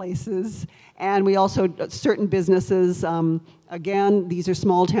certain places. And we also, certain businesses, again, these are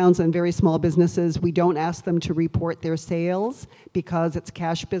small towns and very small businesses. We don't ask them to report their sales because it's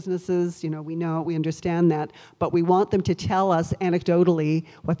cash businesses. We understand that. But we want them to tell us anecdotally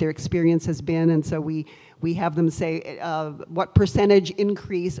what their experience has been. And so we have them say what percentage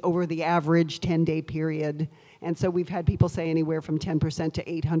increase over the average 10-day period. And so we've had people say anywhere from 10% to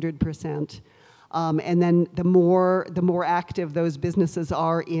 800%. And then the more active those businesses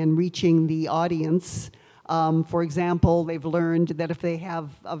are in reaching the audience. For example, they've learned that if they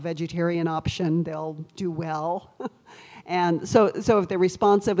have a vegetarian option, they'll do well. And so if they're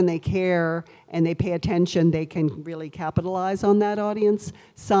responsive and they care and they pay attention, they can really capitalize on that audience.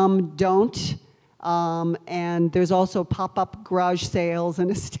 Some don't. And there's also pop-up garage sales and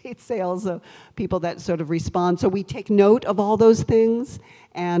estate sales of people that sort of respond. So we take note of all those things.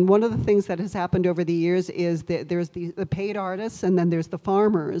 And one of the things that has happened over the years is that there's the paid artists, and then there's the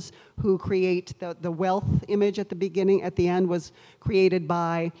farmers who create the wealth image at the beginning. At the end was created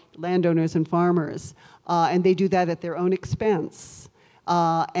by landowners and farmers. And they do that at their own expense.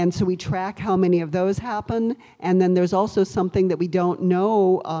 And so we track how many of those happen. And then there's also something that we don't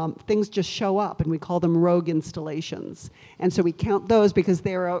know. Things just show up, and we call them rogue installations. And so we count those because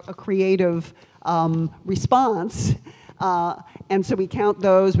they're a creative response. And so we count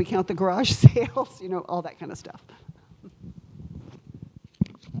those, we count the garage sales, all that kind of stuff.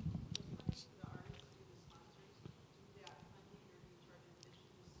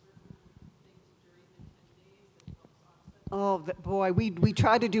 Oh, boy, we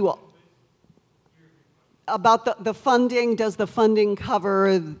try to do about the funding. Does the funding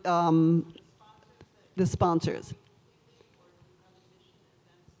cover the sponsors?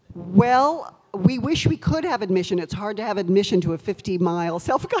 Well, we wish we could have admission. It's hard to have admission to a 50-mile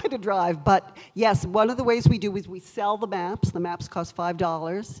self-guided drive, but yes, one of the ways we do is we sell the maps. The maps cost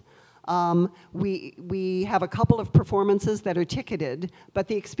 $5. We have a couple of performances that are ticketed, but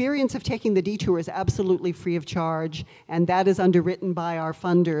the experience of taking the detour is absolutely free of charge, and that is underwritten by our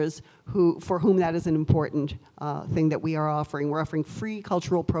funders, for whom that is an important thing that we are offering. We're offering free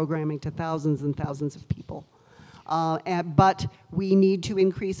cultural programming to thousands and thousands of people. But we need to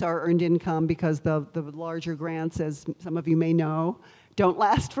increase our earned income because the larger grants, as some of you may know, don't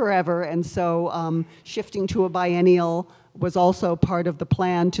last forever. And so shifting to a biennial was also part of the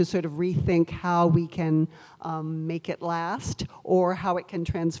plan to sort of rethink how we can make it last or how it can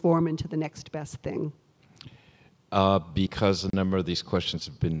transform into the next best thing. Because a number of these questions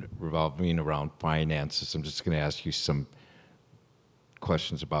have been revolving around finances, I'm just going to ask you some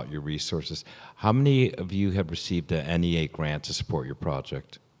questions about your resources. How many of you have received an NEA grant to support your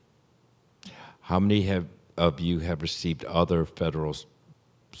project? How many of you have received other federal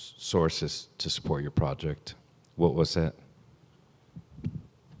sources to support your project? What was that?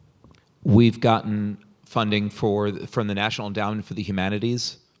 We've gotten funding from the National Endowment for the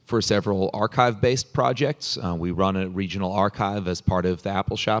Humanities for several archive-based projects. We run a regional archive as part of the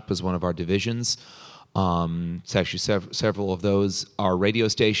Appalshop as one of our divisions. It's actually several of those. Our radio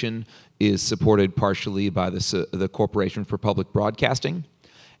station is supported partially by the Corporation for Public Broadcasting,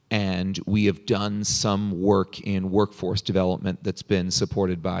 and we have done some work in workforce development that's been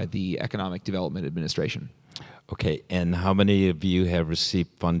supported by the Economic Development Administration. Okay, and how many of you have received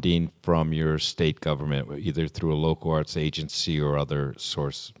funding from your state government, either through a local arts agency or other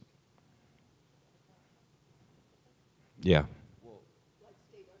source? Yeah.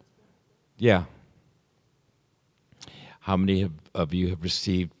 Yeah. How many of you have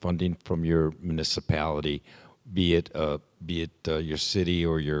received funding from your municipality, be it your city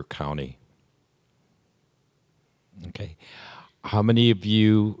or your county? Okay. How many of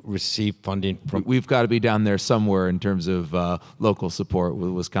you receive funding from? We've got to be down there somewhere in terms of local support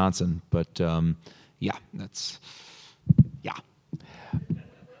with Wisconsin, but yeah, that's, yeah.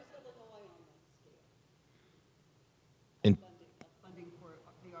 In, Funding for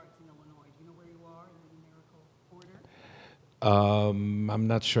the arts in Illinois. Do you know where you are in the numerical order? I'm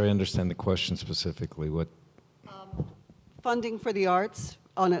not sure I understand the question specifically. What? Funding for the arts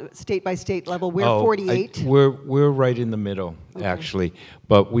on a state-by-state level. We're Oh, 48. We're right in the middle, Okay. actually.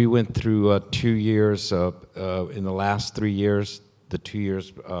 But we went through 2 years, in the last 3 years, the 2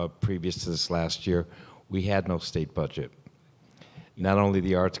 years previous to this last year, we had no state budget. Not only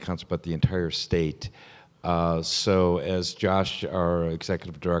the Arts Council, but the entire state. So as Josh, our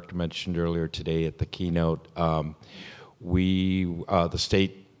executive director, mentioned earlier today at the keynote, the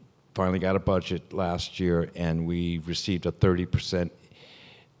state finally got a budget last year, and we received a 30%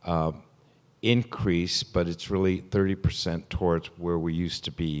 increase, but it's really 30% towards where we used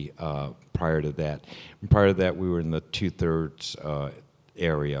to be prior to that. And prior to that, we were in the 2/3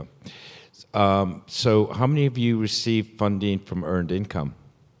 area. So how many of you receive funding from earned income?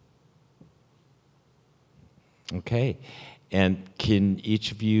 Okay. And can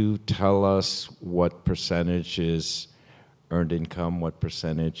each of you tell us what percentage is earned income, what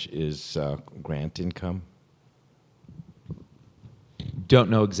percentage is grant income? Don't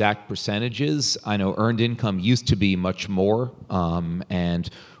know exact percentages. I know earned income used to be much more. And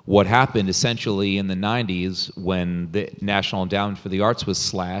what happened essentially in the 90s when the National Endowment for the Arts was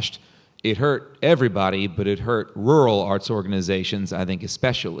slashed, it hurt everybody, but it hurt rural arts organizations, I think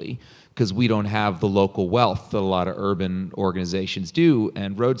especially, because we don't have the local wealth that a lot of urban organizations do.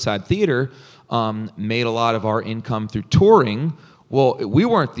 And Roadside Theater made a lot of our income through touring. Well, we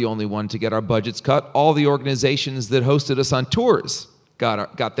weren't the only one to get our budgets cut. All the organizations that hosted us on tours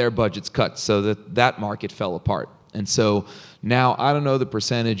got their budgets cut, so that market fell apart. And so now, I don't know the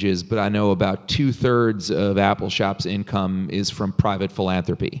percentages, but I know about 2/3 of Appalshop's income is from private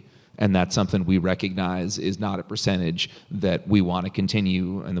philanthropy. And that's something we recognize is not a percentage that we want to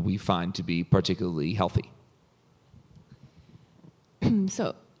continue and that we find to be particularly healthy.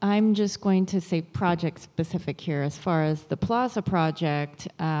 So I'm just going to say project specific here. As far as the Plaza project,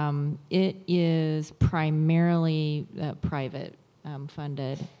 it is primarily private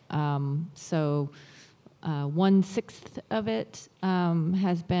funded. So 1/6 of it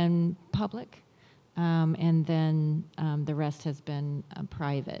has been public. And then the rest has been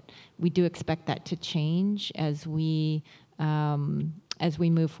private. We do expect that to change as we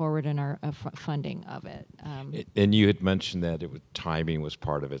move forward in our funding of it. And you had mentioned that timing was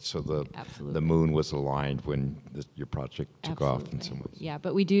part of it, so Absolutely. the moon was aligned when your project took off in Absolutely. some ways. Yeah,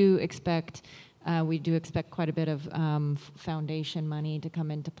 but we do expect quite a bit of foundation money to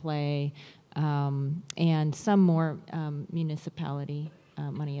come into play, and some more municipality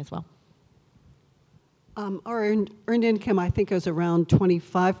money as well. Our earned income, I think, is around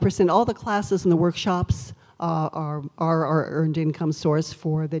 25%. All the classes and the workshops are our earned income source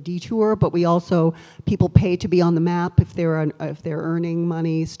for the detour, but we also, people pay to be on the map if they're earning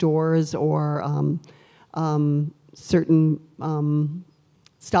money, stores or certain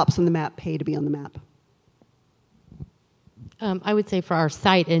stops on the map pay to be on the map. I would say for our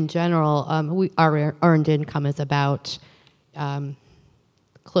site in general, our earned income is about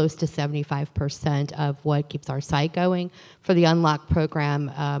close to 75% of what keeps our site going. For the Unlock program,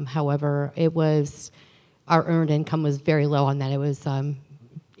 however, our earned income was very low on that. It was,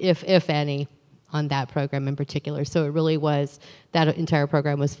 if any, on that program in particular. So it really was, that entire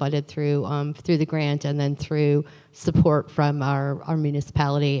program was funded through the grant and then through support from our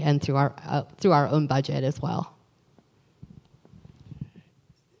municipality and through our own budget as well.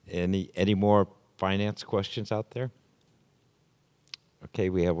 Any more finance questions out there?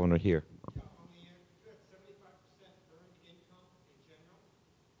 Okay, we have one right here.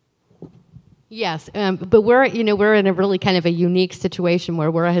 Yes, but we're in a really kind of a unique situation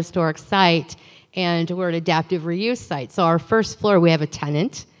where we're a historic site and we're an adaptive reuse site. So our first floor, we have a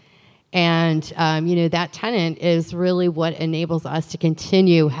tenant, and that tenant is really what enables us to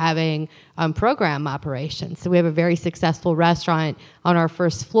continue having program operations. So we have a very successful restaurant on our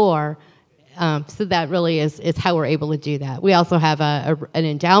first floor. So that really is how we're able to do that. We also have an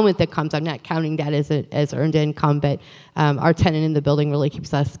endowment that comes. I'm not counting that as earned income, but our tenant in the building really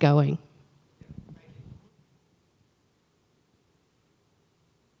keeps us going.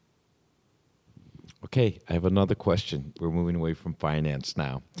 Okay, I have another question. We're moving away from finance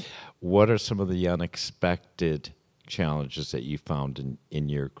now. What are some of the unexpected challenges that you found in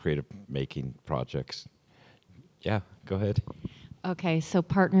your creative making projects? Yeah, go ahead. Okay, so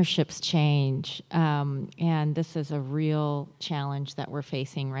partnerships change, and this is a real challenge that we're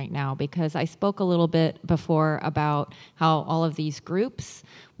facing right now, because I spoke a little bit before about how all of these groups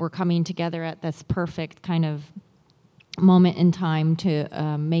were coming together at this perfect kind of moment in time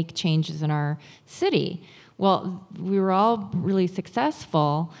to make changes in our city. Well, we were all really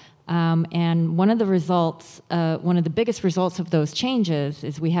successful, and one of the results, one of the biggest results of those changes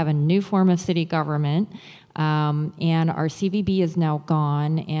is we have a new form of city government, and our CVB is now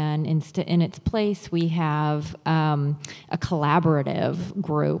gone, and in its place we have a collaborative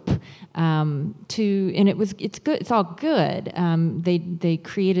group and it's good. It's all good. They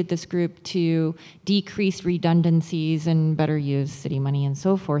created this group to decrease redundancies and better use city money and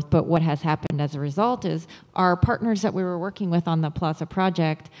so forth. But what has happened as a result is our partners that we were working with on the Plaza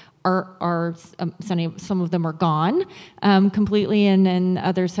project some of them are gone completely, and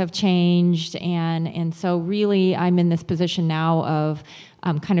others have changed, and so really I'm in this position now of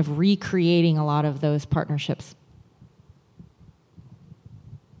kind of recreating a lot of those partnerships.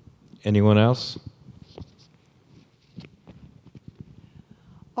 Anyone else?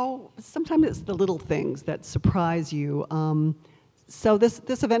 Oh, sometimes it's the little things that surprise you. So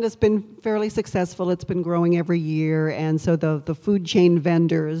this event has been fairly successful. It's been growing every year, and so the food chain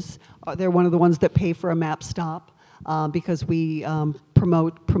vendors, they're one of the ones that pay for a map stop because we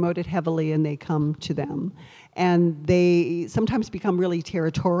promote it heavily, and they come to them. And they sometimes become really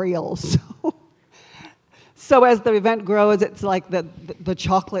territorial. So as the event grows, it's like the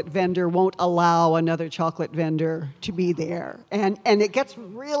chocolate vendor won't allow another chocolate vendor to be there. And it gets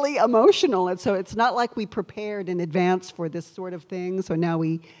really emotional. And so it's not like we prepared in advance for this sort of thing. So now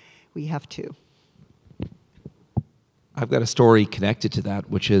we have to. I've got a story connected to that,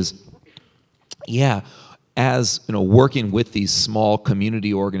 which is, as working with these small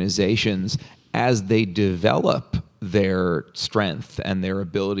community organizations, as they develop their strength and their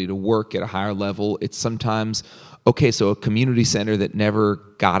ability to work at a higher level, it's sometimes, okay, so a community center that never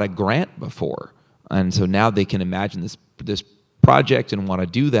got a grant before, and so now they can imagine this project and want to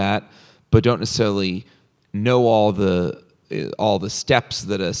do that, but don't necessarily know all the steps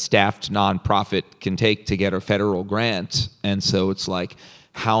that a staffed nonprofit can take to get a federal grant. And so it's like,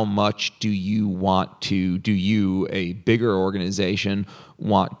 how much do you, a bigger organization,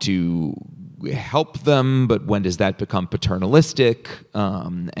 want to help them, but when does that become paternalistic,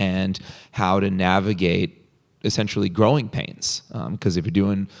 and how to navigate essentially growing pains, because if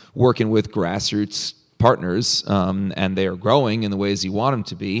you're working with grassroots partners and they are growing in the ways you want them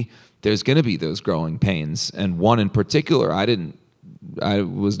to be, there's going to be those growing pains. And one in particular I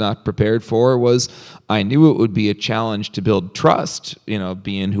was not prepared for was, I knew it would be a challenge to build trust,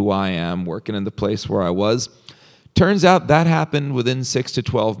 being who I am, working in the place where I was. Turns out that happened within 6 to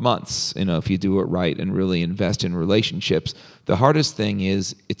 12 months, if you do it right and really invest in relationships. The hardest thing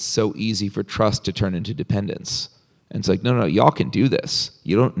is it's so easy for trust to turn into dependence. And it's like, no, y'all can do this.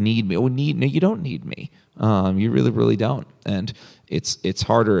 You don't need me. No, you don't need me. You really, really don't. And it's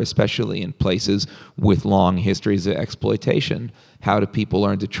harder, especially in places with long histories of exploitation. How do people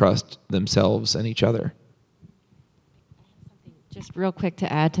learn to trust themselves and each other? Just real quick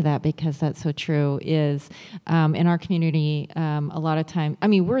to add to that, because that's so true, is in our community, a lot of time,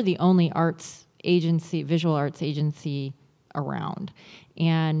 we're the only visual arts agency around.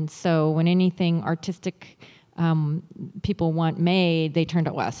 And so when anything artistic people want made, they turn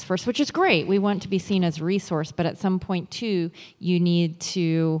to us first, which is great. We want to be seen as a resource, but at some point too, you need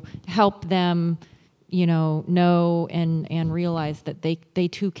to help them know and realize that they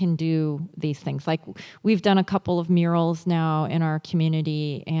too can do these things. Like, we've done a couple of murals now in our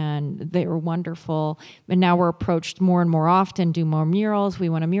community, and they were wonderful. But now we're approached more and more often, do more murals. We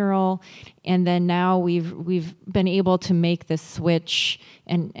want a mural, and then now we've been able to make this switch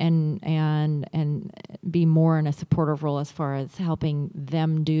and be more in a supportive role as far as helping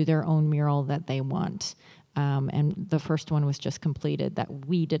them do their own mural that they want. And the first one was just completed that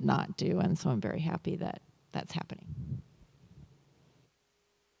we did not do, and so I'm very happy that that's happening.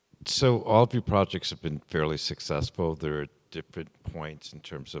 So all of your projects have been fairly successful. There are different points in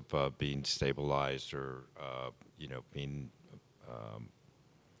terms of being stabilized or, being,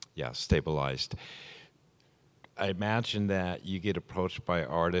 stabilized. I imagine that you get approached by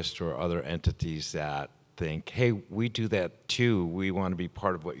artists or other entities that think, hey, we do that too. We want to be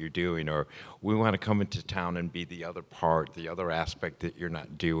part of what you're doing, or we want to come into town and be the other part, the other aspect that you're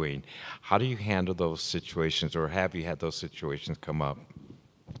not doing. How do you handle those situations, or have you had those situations come up?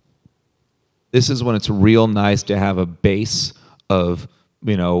 This is when it's real nice to have a base of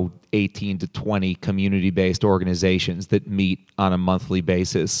 18 to 20 community-based organizations that meet on a monthly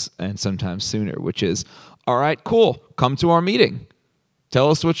basis and sometimes sooner, which is, all right, cool, come to our meeting. tell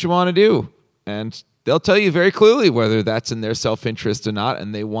us what you want to do. And they'll tell you very clearly whether that's in their self-interest or not,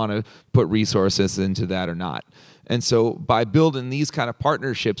 and they want to put resources into that or not. And so by building these kind of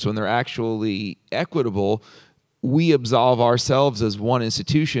partnerships when they're actually equitable, we absolve ourselves as one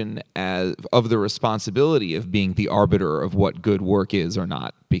institution of the responsibility of being the arbiter of what good work is or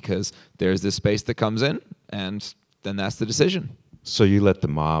not, because there's this space that comes in, and then that's the decision. So you let the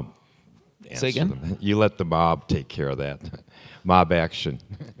mob Say again? them. You let the mob take care of that. Mob action.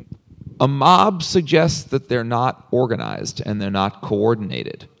 A mob suggests that they're not organized and they're not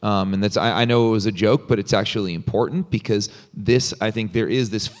coordinated. And that's, I know it was a joke, but it's actually important because I think there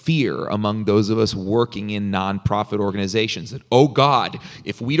is this fear among those of us working in nonprofit organizations that, oh God,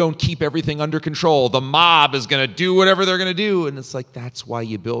 if we don't keep everything under control, the mob is going to do whatever they're going to do. And it's like, that's why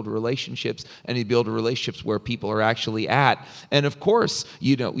you build relationships, and you build relationships where people are actually at. And of course,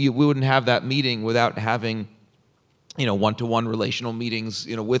 we wouldn't have that meeting without having one-to-one relational meetings,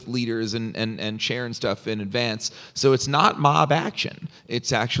 with leaders and sharing stuff in advance. So it's not mob action.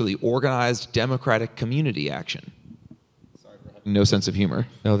 It's actually organized, democratic community action. Sorry for having no sense of humor.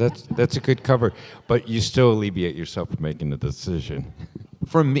 No, that's a good cover, but you still alleviate yourself from making the decision.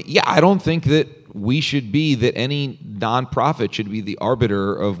 For me, yeah, I don't think that that any nonprofit should be the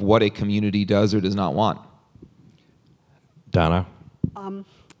arbiter of what a community does or does not want. Donna?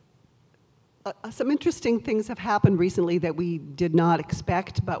 Some interesting things have happened recently that we did not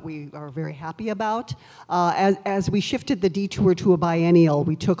expect, but we are very happy about. As we shifted the detour to a biennial,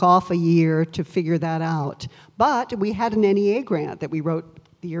 we took off a year to figure that out. But we had an NEA grant that we wrote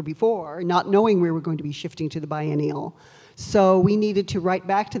the year before, not knowing we were going to be shifting to the biennial. So we needed to write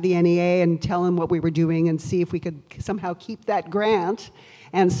back to the NEA and tell them what we were doing and see if we could somehow keep that grant.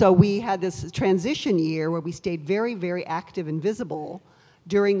 And so we had this transition year where we stayed very, very active and visible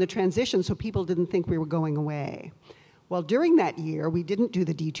during the transition, so people didn't think we were going away. Well, during that year, we didn't do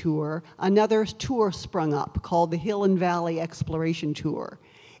the detour. Another tour sprung up called the Hill and Valley Exploration Tour.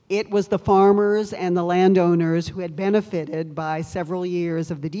 It was the farmers and the landowners who had benefited by several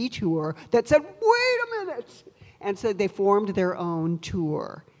years of the detour that said, wait a minute! And so they formed their own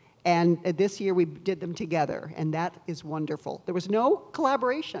tour. And this year we did them together, and that is wonderful. There was no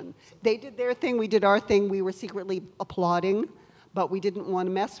collaboration. They did their thing, we did our thing. We were secretly applauding, but we didn't want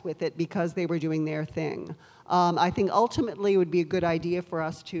to mess with it because they were doing their thing. I think ultimately it would be a good idea for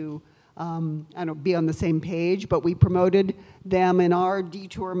us to be on the same page, but we promoted them in our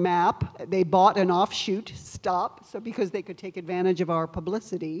detour map. They bought an offshoot stop, so because they could take advantage of our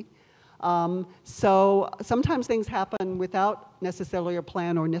publicity. So sometimes things happen without necessarily a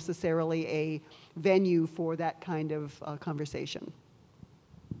plan or necessarily a venue for that kind of conversation.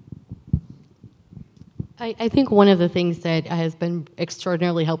 I think one of the things that has been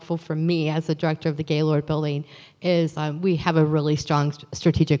extraordinarily helpful for me as the director of the Gaylord building is we have a really strong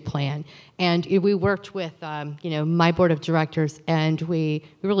strategic plan. And we worked with my board of directors, and we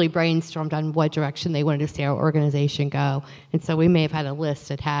really brainstormed on what direction they wanted to see our organization go. And so we may have had a list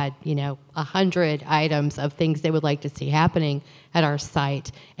that had 100 items of things they would like to see happening at our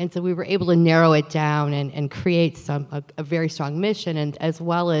site. And so we were able to narrow it down and create a very strong mission, and as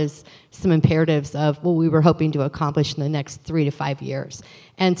well as some imperatives of what we were hoping to accomplish in the next 3 to 5 years.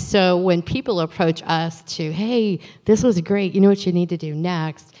 And so when people approach us to, hey, this was great, you know what you need to do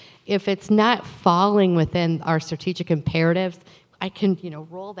next, if it's not falling within our strategic imperatives, I can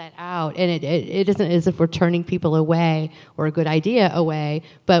roll that out, and it isn't as if we're turning people away or a good idea away,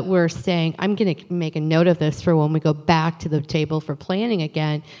 but we're saying, I'm going to make a note of this for when we go back to the table for planning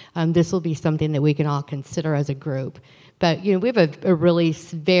again. This will be something that we can all consider as a group. But we have a really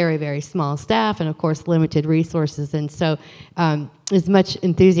very, very small staff, and of course limited resources, and so as much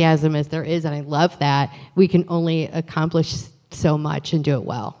enthusiasm as there is, and I love that, we can only accomplish so much and do it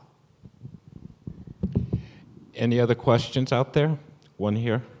well. Any other questions out there? One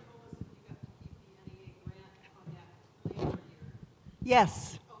here.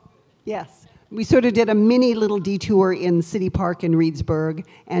 Yes, yes. We sort of did a mini little detour in City Park in Reedsburg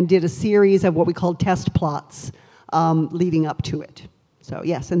and did a series of what we called test plots leading up to it. So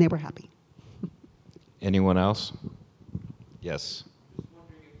yes, and they were happy. Anyone else? Yes.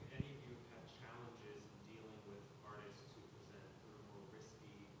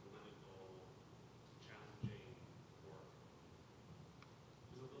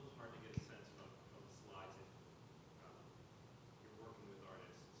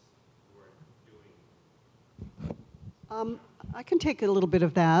 I can take a little bit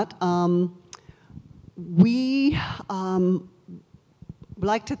of that. We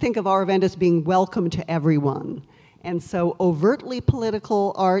like to think of our event as being welcome to everyone. And so overtly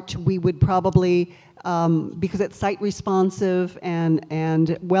political art, we would probably because it's site responsive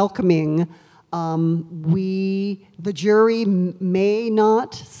and welcoming, the jury may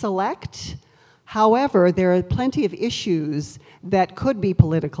not select. However, there are plenty of issues that could be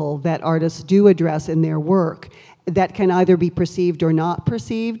political that artists do address in their work that can either be perceived or not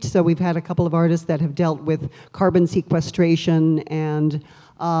perceived. So we've had a couple of artists that have dealt with carbon sequestration and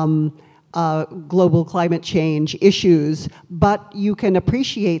global climate change issues, but you can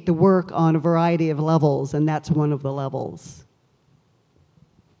appreciate the work on a variety of levels, and that's one of the levels.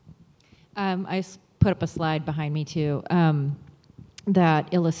 Put up a slide behind me too that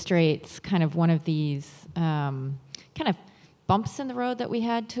illustrates kind of one of these kind of bumps in the road that we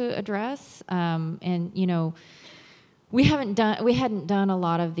had to address, and you know, we hadn't done a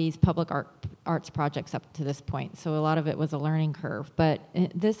lot of these public arts projects up to this point, so a lot of it was a learning curve. But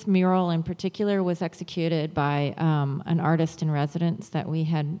this mural in particular was executed by an artist in residence that we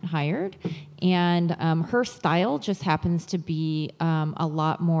had hired, and her style just happens to be a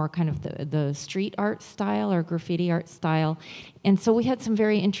lot more kind of the street art style or graffiti art style. And so we had some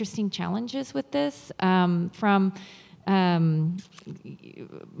very interesting challenges with this from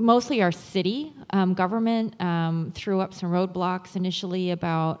mostly our city government threw up some roadblocks initially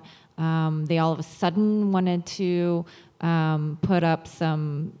about they all of a sudden wanted to put up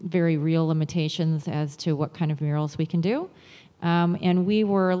some very real limitations as to what kind of murals we can do. And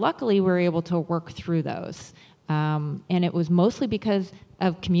luckily we were able to work through those. And it was mostly because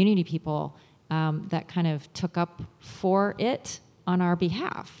of community people that kind of took up for it on our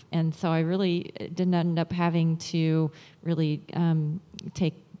behalf. And so I really didn't end up having to really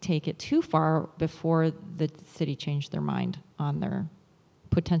take it too far before the city changed their mind on their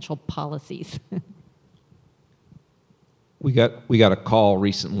potential policies. We got a call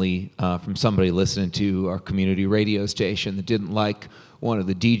recently from somebody listening to our community radio station that didn't like one of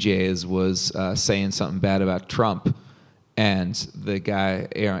the DJs was saying something bad about Trump. And the guy,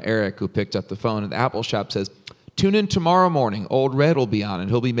 Eric, who picked up the phone at the Appalshop says, "Tune in tomorrow morning. Old Red will be on, and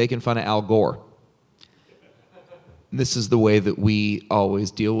he'll be making fun of Al Gore." This is the way that we always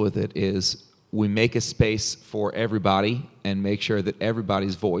deal with it, is we make a space for everybody and make sure that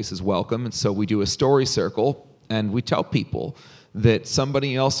everybody's voice is welcome. And so we do a story circle, and we tell people that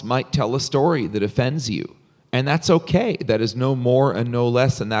somebody else might tell a story that offends you. And that's okay. That is no more and no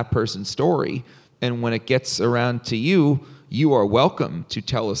less than that person's story. And when it gets around to you, you are welcome to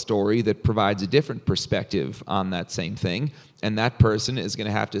tell a story that provides a different perspective on that same thing. And that person is going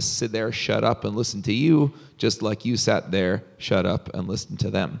to have to sit there, shut up, and listen to you, just like you sat there, shut up, and listened to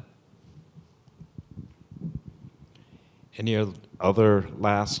them. Any other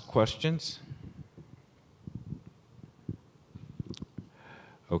last questions?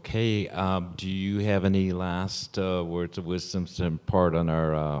 Okay, do you have any last words of wisdom to impart on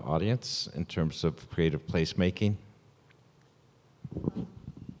our audience in terms of creative placemaking?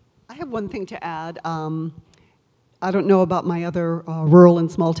 I have one thing to add. I don't know about my other rural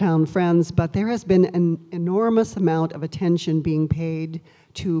and small town friends, but there has been an enormous amount of attention being paid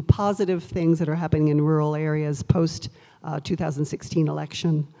to positive things that are happening in rural areas post 2016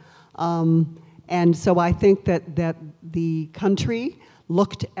 election. And so I think that the country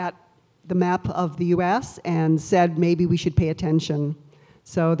looked at the map of the US and said maybe we should pay attention.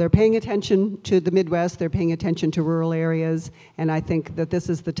 So they're paying attention to the Midwest, they're paying attention to rural areas, and I think that this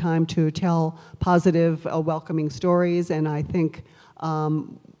is the time to tell positive, welcoming stories, and I think,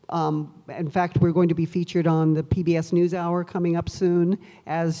 in fact, we're going to be featured on the PBS NewsHour coming up soon,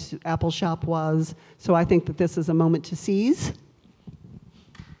 as Appalshop was, so I think that this is a moment to seize.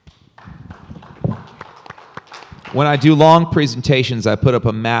 When I do long presentations, I put up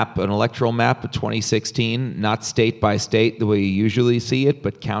a map, an electoral map of 2016, not state by state the way you usually see it,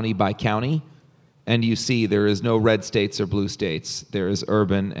 but county by county. And you see there is no red states or blue states. There is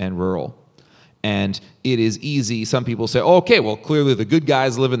urban and rural. And it is easy. Some people say, oh, okay, well, clearly the good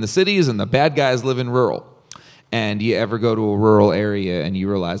guys live in the cities and the bad guys live in rural. And you ever go to a rural area and you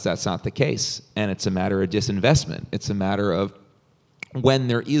realize that's not the case. And it's a matter of disinvestment. It's a matter of when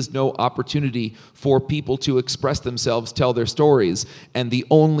there is no opportunity for people to express themselves, tell their stories, and the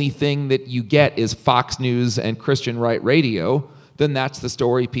only thing that you get is Fox News and Christian right radio, then that's the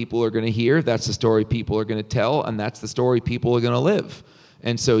story people are going to hear, that's the story people are going to tell, and that's the story people are going to live.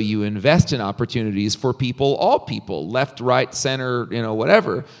 And so you invest in opportunities for people, all people, left, right, center,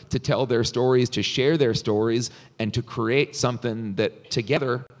 whatever, to tell their stories, to share their stories, and to create something that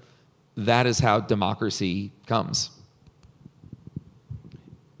together, that is how democracy comes.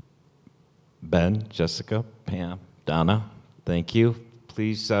 Ben, Jessica, Pam, Donna, thank you.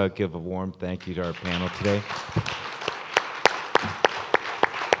 Please give a warm thank you to our panel today.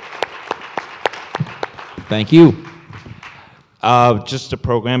 Thank you. Just a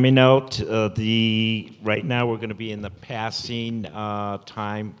programming note, right now we're going to be in the passing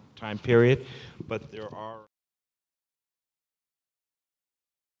time period, but there are